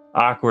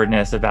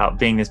awkwardness about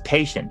being this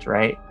patient,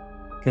 right?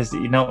 Because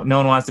no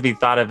one wants to be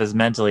thought of as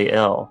mentally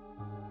ill.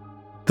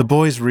 The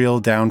boys' real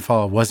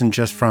downfall wasn't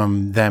just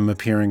from them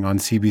appearing on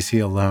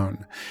CBC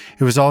alone.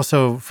 It was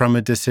also from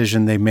a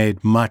decision they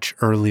made much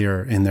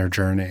earlier in their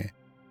journey.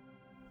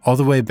 All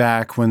the way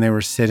back when they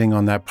were sitting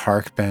on that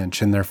park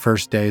bench in their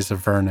first days of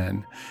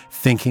Vernon,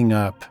 thinking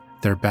up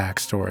their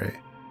backstory.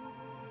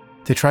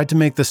 They tried to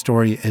make the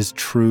story as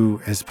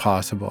true as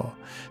possible,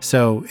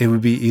 so it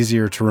would be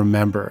easier to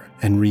remember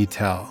and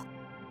retell.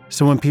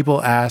 So when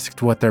people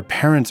asked what their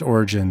parents'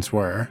 origins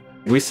were...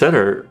 We said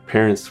our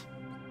parents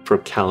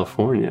from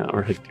California,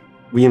 or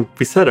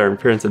we said our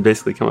parents had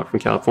basically come up from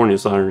California,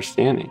 is our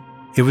understanding.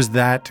 It was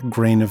that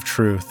grain of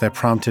truth that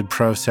prompted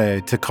Prose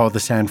to call the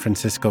San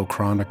Francisco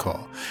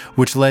Chronicle,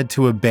 which led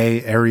to a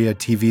Bay Area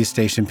TV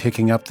station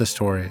picking up the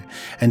story.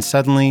 And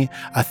suddenly,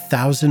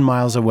 1,000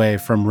 miles away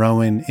from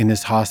Rowan in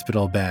his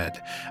hospital bed,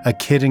 a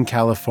kid in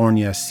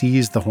California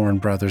sees the Horn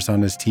brothers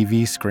on his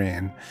TV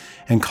screen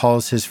and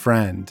calls his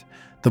friend,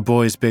 the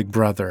boy's big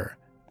brother,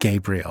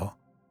 Gabriel.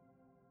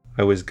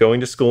 I was going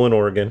to school in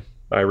Oregon.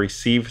 I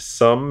received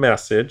some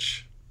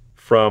message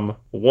from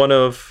one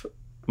of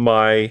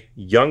my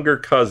younger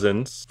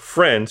cousin's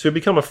friends who had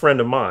become a friend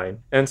of mine.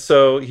 And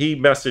so he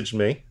messaged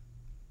me,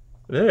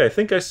 hey, I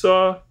think I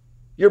saw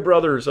your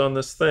brothers on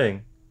this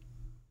thing.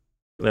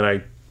 And then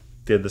I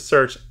did the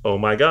search. Oh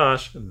my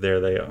gosh, there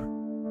they are.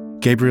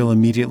 Gabriel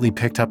immediately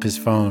picked up his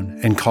phone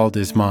and called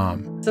his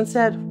mom. And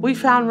said, we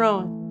found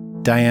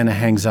Rowan. Diana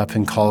hangs up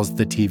and calls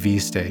the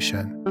TV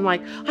station. I'm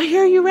like, I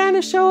hear you ran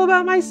a show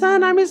about my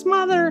son. I'm his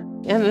mother.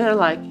 And they're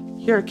like,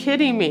 you're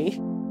kidding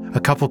me. A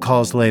couple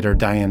calls later,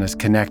 Diana's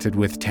connected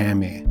with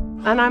Tammy.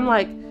 And I'm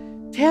like,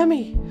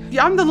 Tammy,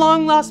 I'm the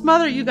long-lost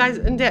mother, you guys,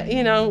 and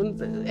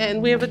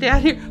we have a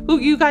dad here who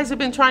you guys have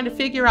been trying to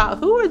figure out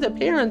who are the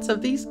parents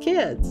of these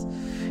kids.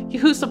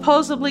 who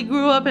supposedly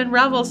grew up in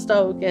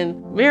Revelstoke,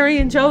 and Mary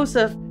and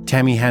Joseph.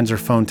 Tammy hands her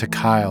phone to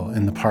Kyle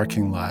in the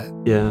parking lot.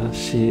 Yeah,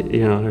 she,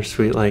 her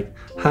sweet, like,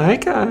 hi,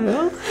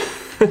 Kyle.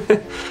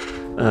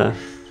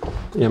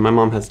 Yeah, my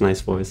mom has a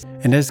nice voice.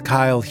 And as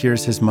Kyle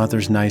hears his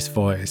mother's nice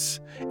voice,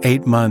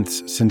 8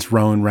 months since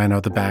Rowan ran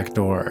out the back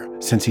door,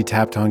 since he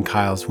tapped on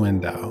Kyle's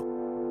window,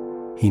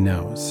 he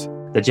knows.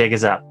 The jig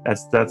is up.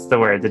 That's the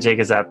word. The jig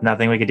is up.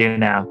 Nothing we could do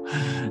now.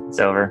 It's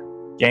over.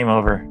 Game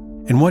over.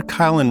 And what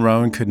Kyle and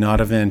Rowan could not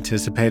have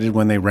anticipated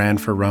when they ran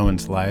for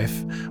Rowan's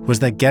life was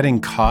that getting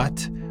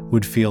caught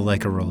would feel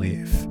like a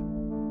relief.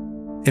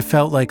 It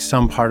felt like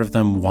some part of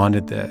them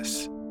wanted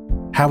this.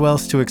 How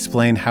else to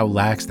explain how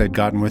lax they'd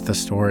gotten with the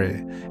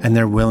story and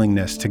their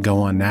willingness to go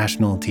on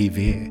national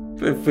TV?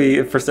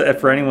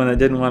 For anyone that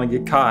didn't want to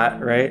get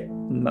caught, right?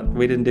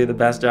 We didn't do the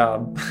best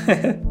job.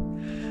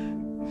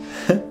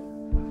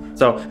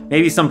 So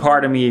maybe some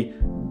part of me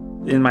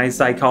in my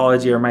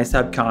psychology or my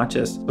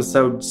subconscious was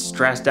so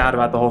stressed out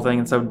about the whole thing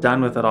and so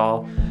done with it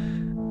all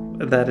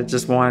that it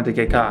just wanted to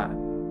get caught.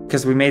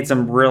 Because we made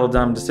some real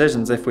dumb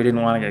decisions if we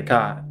didn't want to get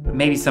caught.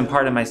 Maybe some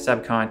part of my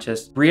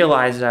subconscious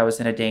realized that I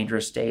was in a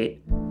dangerous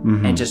state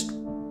and just,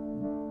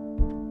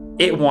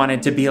 it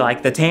wanted to be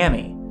like the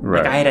Tammy.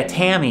 Right. Like I had a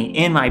Tammy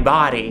in my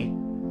body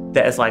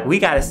that is like, we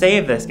got to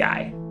save this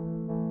guy.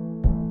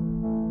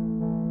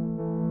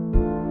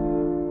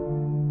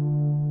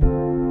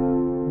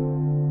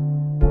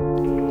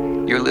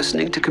 You're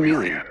listening to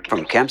Chameleon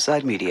from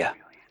Campside Media.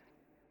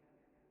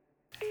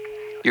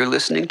 You're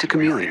listening to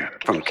Chameleon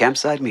from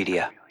Campside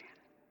Media.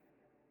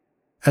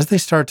 As they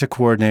start to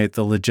coordinate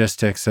the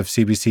logistics of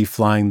CBC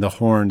flying the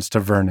Horns to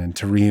Vernon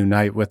to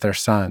reunite with their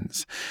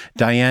sons,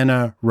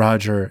 Diana,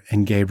 Roger,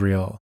 and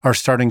Gabriel are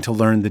starting to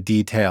learn the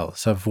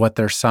details of what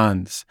their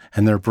sons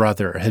and their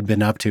brother had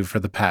been up to for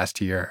the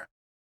past year.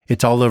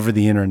 It's all over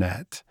the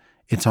internet.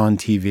 It's on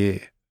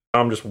TV.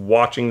 I'm just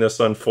watching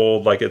this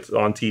unfold like it's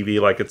on TV,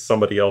 like it's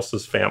somebody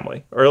else's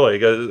family. Or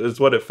like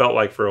it's what it felt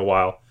like for a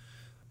while.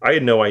 I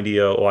had no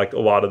idea like a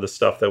lot of the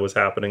stuff that was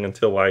happening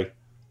until I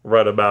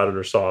read about it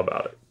or saw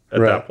about it at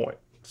that point.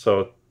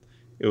 So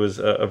it was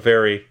a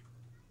very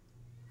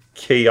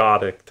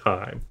chaotic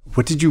time.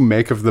 What did you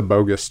make of the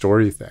bogus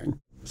story thing?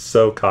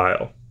 So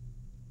Kyle.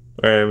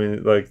 I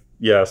mean, like,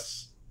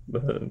 yes,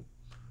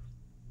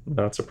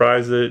 not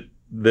surprised that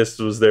this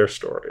was their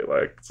story.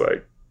 Like, it's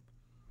like,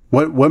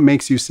 What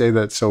makes you say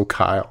that so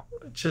Kyle?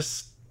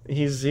 Just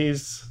he's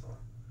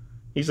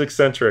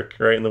eccentric,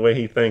 right, in the way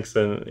he thinks,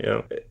 and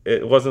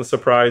it wasn't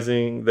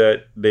surprising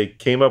that they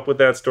came up with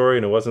that story,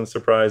 and it wasn't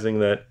surprising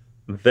that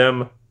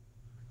them,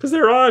 because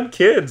they're odd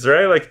kids,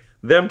 right? Like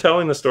them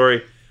telling the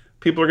story,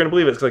 people are gonna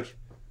believe it. It's like,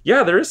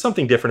 yeah, there is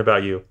something different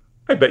about you.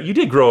 I bet you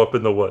did grow up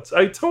in the woods.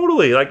 I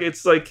totally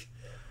it's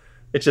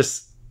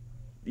just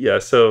yeah.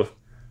 So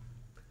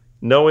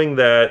knowing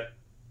that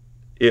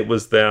it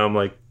was them,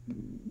 like,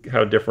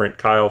 how different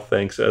Kyle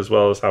thinks as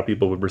well as how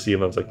people would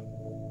receive them. It's like,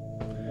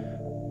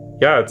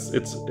 yeah,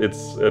 it's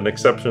an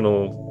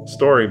exceptional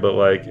story, but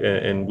like,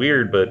 and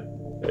weird, but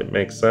it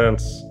makes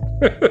sense.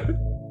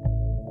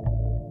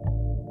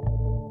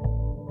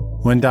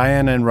 When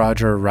Diana and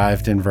Roger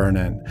arrived in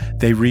Vernon,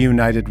 they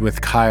reunited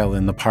with Kyle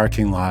in the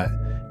parking lot,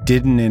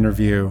 did an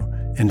interview,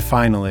 and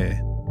finally,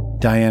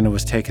 Diana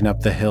was taken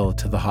up the hill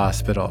to the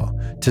hospital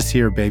to see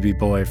her baby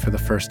boy for the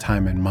first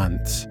time in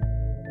months.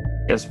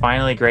 It was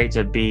finally great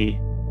to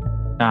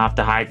not have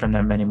to hide from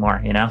them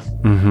anymore,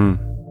 Mm-hmm.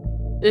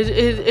 It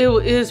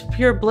is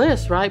pure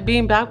bliss, right?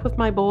 Being back with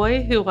my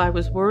boy, who I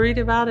was worried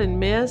about and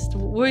missed.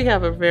 We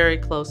have a very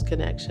close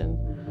connection.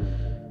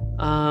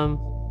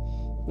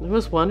 It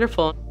was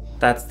wonderful.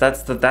 That's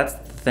the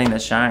thing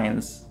that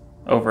shines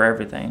over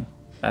everything.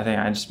 I think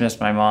I just miss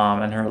my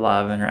mom and her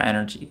love and her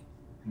energy.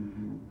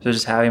 Mm-hmm. So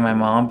just having my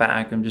mom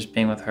back and just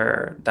being with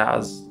her, that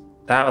was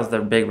the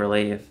big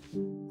relief.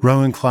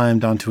 Rowan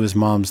climbed onto his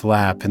mom's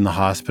lap in the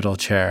hospital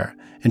chair,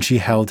 and she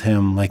held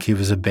him like he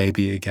was a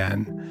baby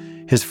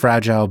again, his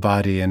fragile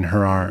body in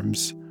her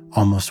arms,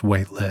 almost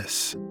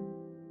weightless.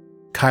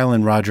 Kyle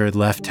and Roger had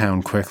left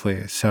town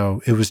quickly,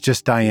 so it was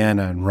just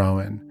Diana and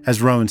Rowan,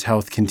 as Rowan's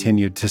health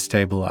continued to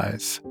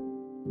stabilize.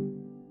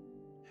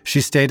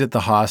 She stayed at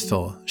the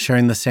hostel,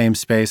 sharing the same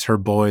space her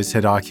boys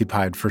had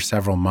occupied for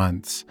several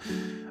months.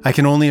 I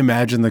can only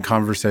imagine the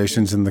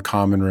conversations in the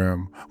common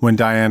room when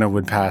Diana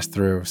would pass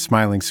through,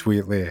 smiling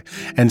sweetly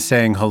and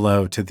saying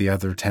hello to the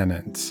other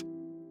tenants.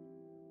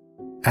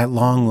 At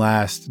long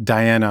last,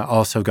 Diana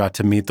also got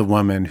to meet the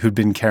woman who'd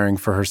been caring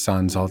for her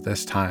sons all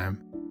this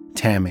time,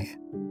 Tammy.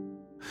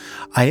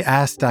 I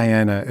asked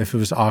Diana if it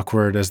was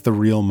awkward as the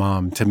real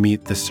mom to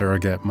meet the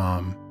surrogate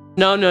mom.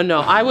 No.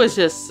 I was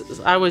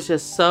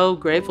just so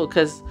grateful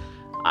because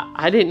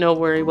I didn't know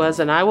where he was,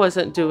 and I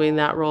wasn't doing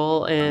that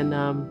role. And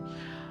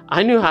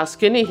I knew how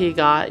skinny he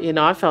got.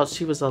 I felt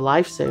she was a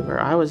lifesaver.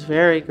 I was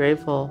very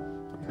grateful.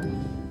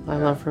 I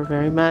love her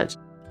very much.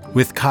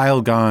 With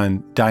Kyle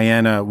gone,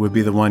 Diana would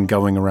be the one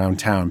going around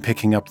town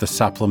picking up the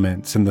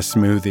supplements and the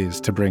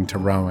smoothies to bring to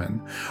Rowan,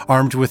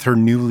 armed with her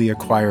newly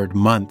acquired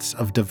months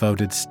of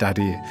devoted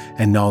study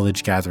and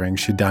knowledge gathering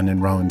she'd done in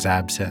Rowan's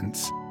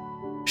absence.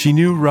 She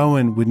knew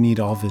Rowan would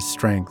need all of his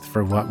strength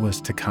for what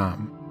was to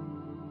come,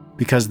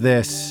 because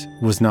this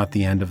was not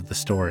the end of the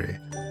story.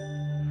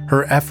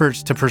 Her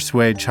efforts to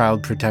persuade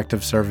Child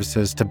Protective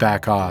Services to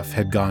back off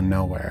had gone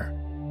nowhere.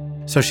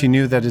 So she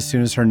knew that as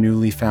soon as her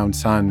newly found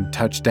son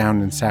touched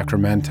down in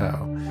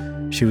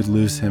Sacramento, she would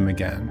lose him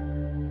again.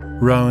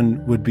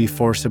 Rowan would be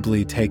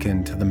forcibly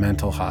taken to the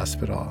mental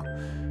hospital.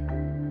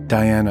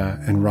 Diana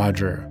and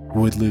Roger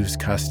would lose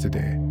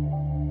custody.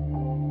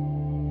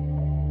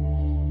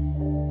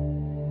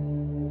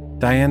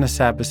 Diana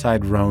sat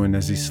beside Rowan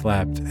as he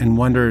slept and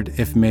wondered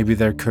if maybe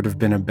there could have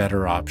been a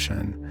better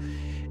option,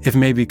 if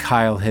maybe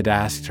Kyle had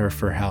asked her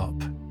for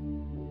help.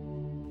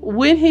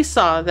 When he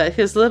saw that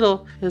his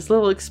little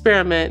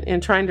experiment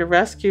in trying to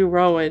rescue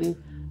Rowan,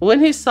 when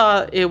he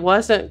saw it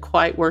wasn't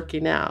quite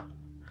working out,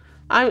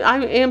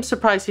 I am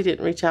surprised he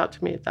didn't reach out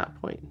to me at that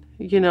point.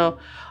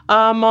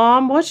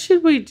 Mom, what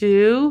should we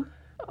do?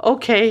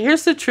 Okay,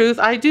 here's the truth.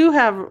 I do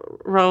have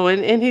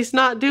Rowan, and he's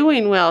not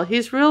doing well.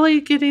 He's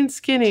really getting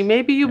skinny.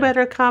 Maybe you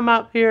better come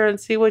up here and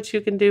see what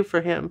you can do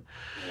for him.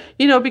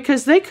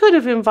 Because they could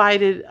have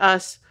invited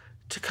us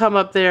to come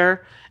up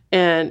there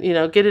and,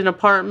 get an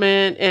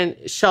apartment and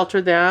shelter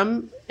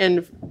them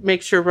and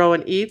make sure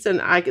Rowan eats,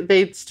 and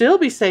they'd still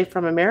be safe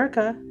from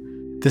America.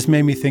 This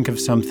made me think of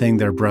something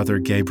their brother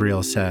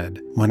Gabriel said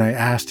when I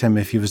asked him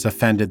if he was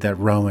offended that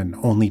Rowan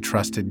only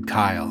trusted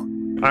Kyle.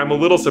 I'm a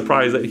little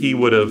surprised that he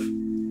would have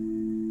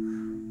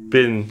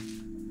been,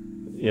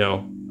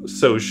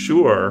 so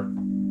sure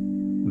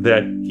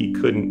that he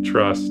couldn't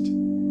trust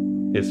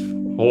his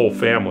whole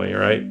family,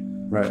 right?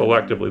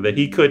 Collectively, that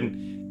he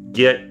couldn't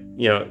get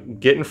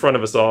in front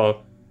of us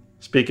all,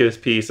 speak his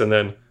piece, and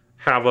then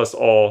have us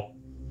all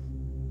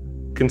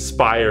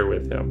conspire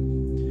with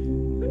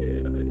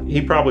him.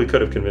 He probably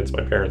could have convinced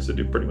my parents to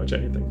do pretty much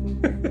anything.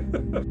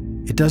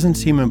 It doesn't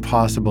seem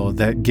impossible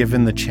that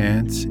given the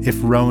chance, if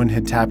Rowan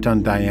had tapped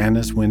on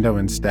Diana's window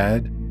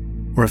instead,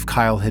 or if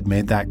Kyle had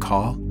made that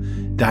call,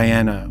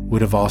 Diana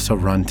would have also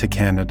run to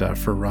Canada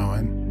for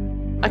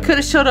Rowan. I could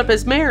have showed up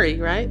as Mary,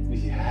 right?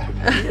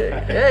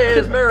 Hey,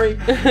 it's Mary.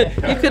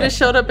 You could have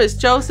showed up as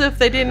Joseph.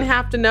 They didn't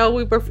have to know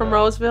we were from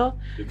Roseville.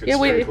 You could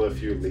sprinkle a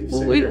few leaves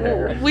in your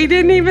hair. We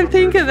didn't even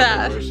think of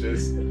that.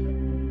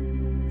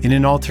 In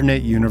an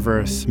alternate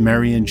universe,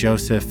 Mary and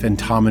Joseph and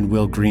Tom and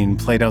Will Green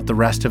played out the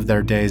rest of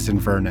their days in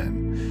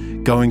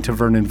Vernon, going to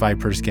Vernon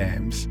Vipers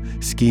games,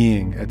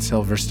 skiing at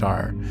Silver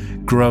Star,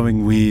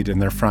 growing weed in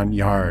their front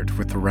yard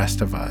with the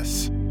rest of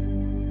us.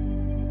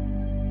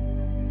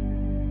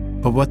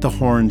 But what the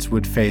Horns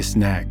would face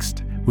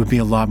next would be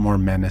a lot more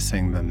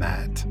menacing than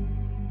that.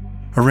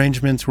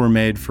 Arrangements were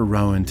made for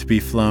Rowan to be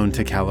flown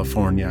to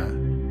California.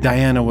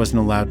 Diana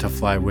wasn't allowed to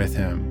fly with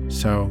him,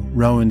 so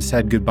Rowan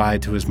said goodbye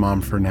to his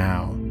mom for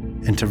now,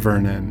 and to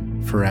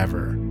Vernon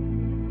forever.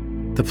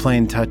 The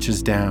plane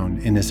touches down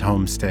in his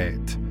home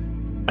state.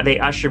 They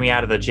usher me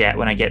out of the jet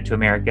when I get to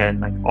America,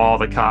 and all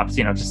the cops,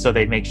 just so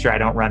they'd make sure I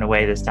don't run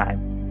away this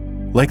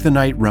time. Like the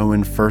night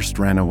Rowan first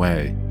ran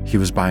away, he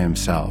was by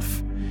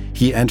himself.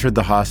 He entered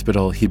the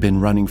hospital he'd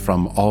been running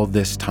from all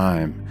this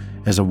time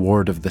as a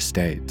ward of the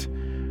state.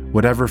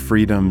 Whatever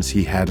freedoms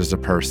he had as a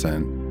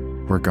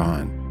person were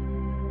gone.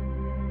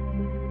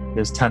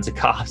 There's tons of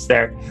cops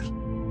there.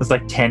 There's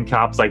 10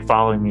 cops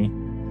following me,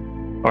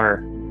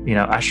 or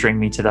ushering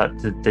me to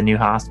the new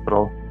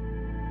hospital.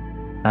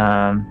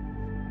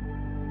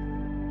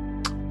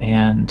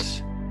 And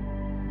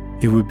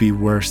it would be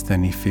worse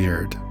than he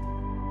feared.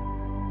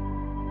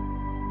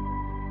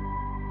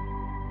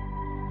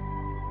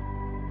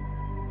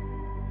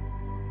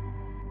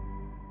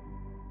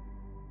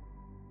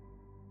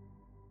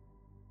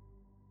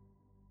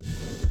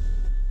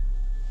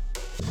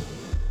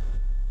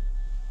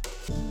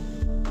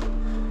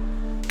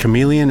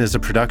 Chameleon is a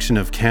production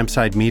of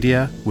Campside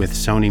Media with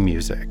Sony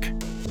Music.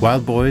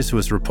 Wild Boys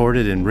was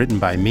reported and written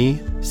by me,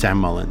 Sam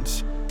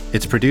Mullins.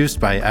 It's produced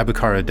by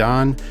Abakar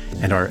Adan,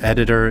 and our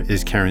editor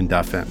is Karen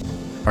Duffin.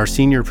 Our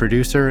senior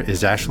producer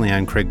is Ashley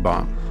Ann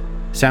Krigbaum.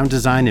 Sound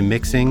design and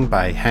mixing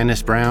by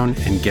Hannes Brown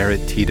and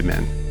Garrett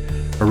Tiedemann.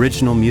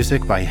 Original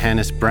music by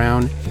Hannes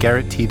Brown,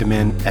 Garrett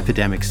Tiedemann,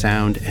 Epidemic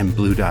Sound, and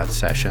Blue Dot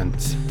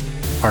Sessions.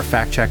 Our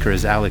fact checker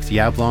is Alex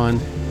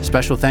Yablon.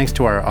 Special thanks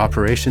to our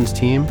operations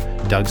team,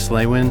 Doug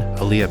Slaywin,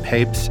 Aaliyah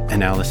Papes,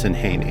 and Allison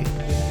Haney.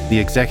 The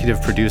executive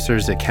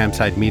producers at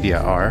Campside Media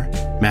are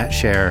Matt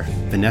Scher,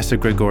 Vanessa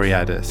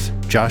Gregoriadis,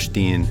 Josh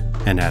Dean,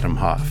 and Adam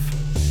Hoff.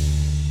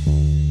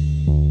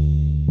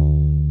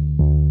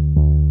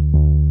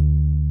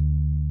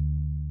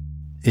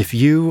 If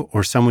you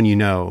or someone you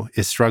know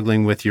is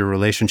struggling with your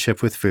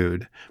relationship with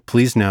food,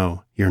 please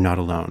know you're not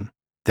alone.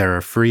 There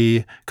are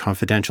free,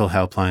 confidential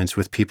helplines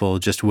with people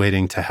just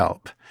waiting to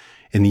help.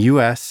 In the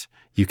U.S.,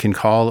 You can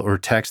call or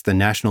text the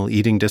National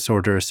Eating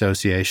Disorder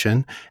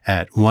Association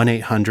at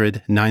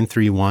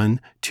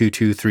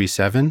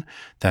 1-800-931-2237.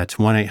 That's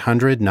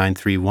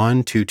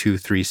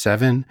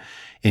 1-800-931-2237.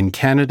 In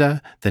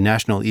Canada, the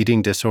National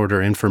Eating Disorder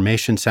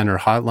Information Center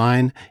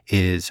hotline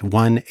is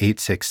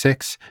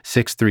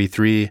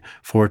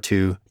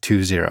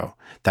 1-866-633-4220.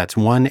 That's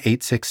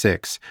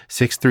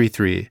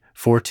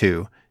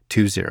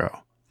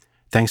 1-866-633-4220.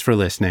 Thanks for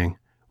listening.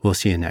 We'll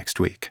see you next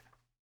week.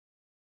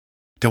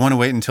 Don't want to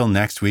wait until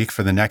next week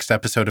for the next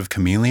episode of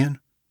Chameleon?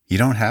 You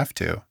don't have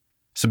to.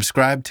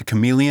 Subscribe to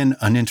Chameleon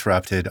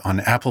Uninterrupted on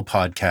Apple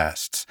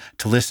Podcasts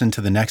to listen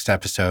to the next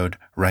episode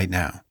right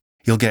now.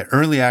 You'll get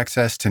early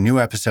access to new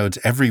episodes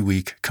every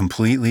week,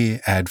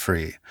 completely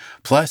ad-free.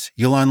 Plus,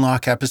 you'll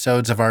unlock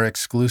episodes of our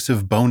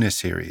exclusive bonus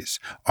series,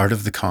 Art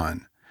of the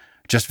Con.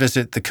 Just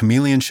visit the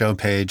Chameleon Show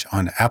page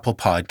on Apple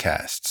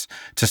Podcasts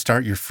to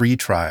start your free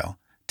trial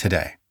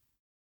today.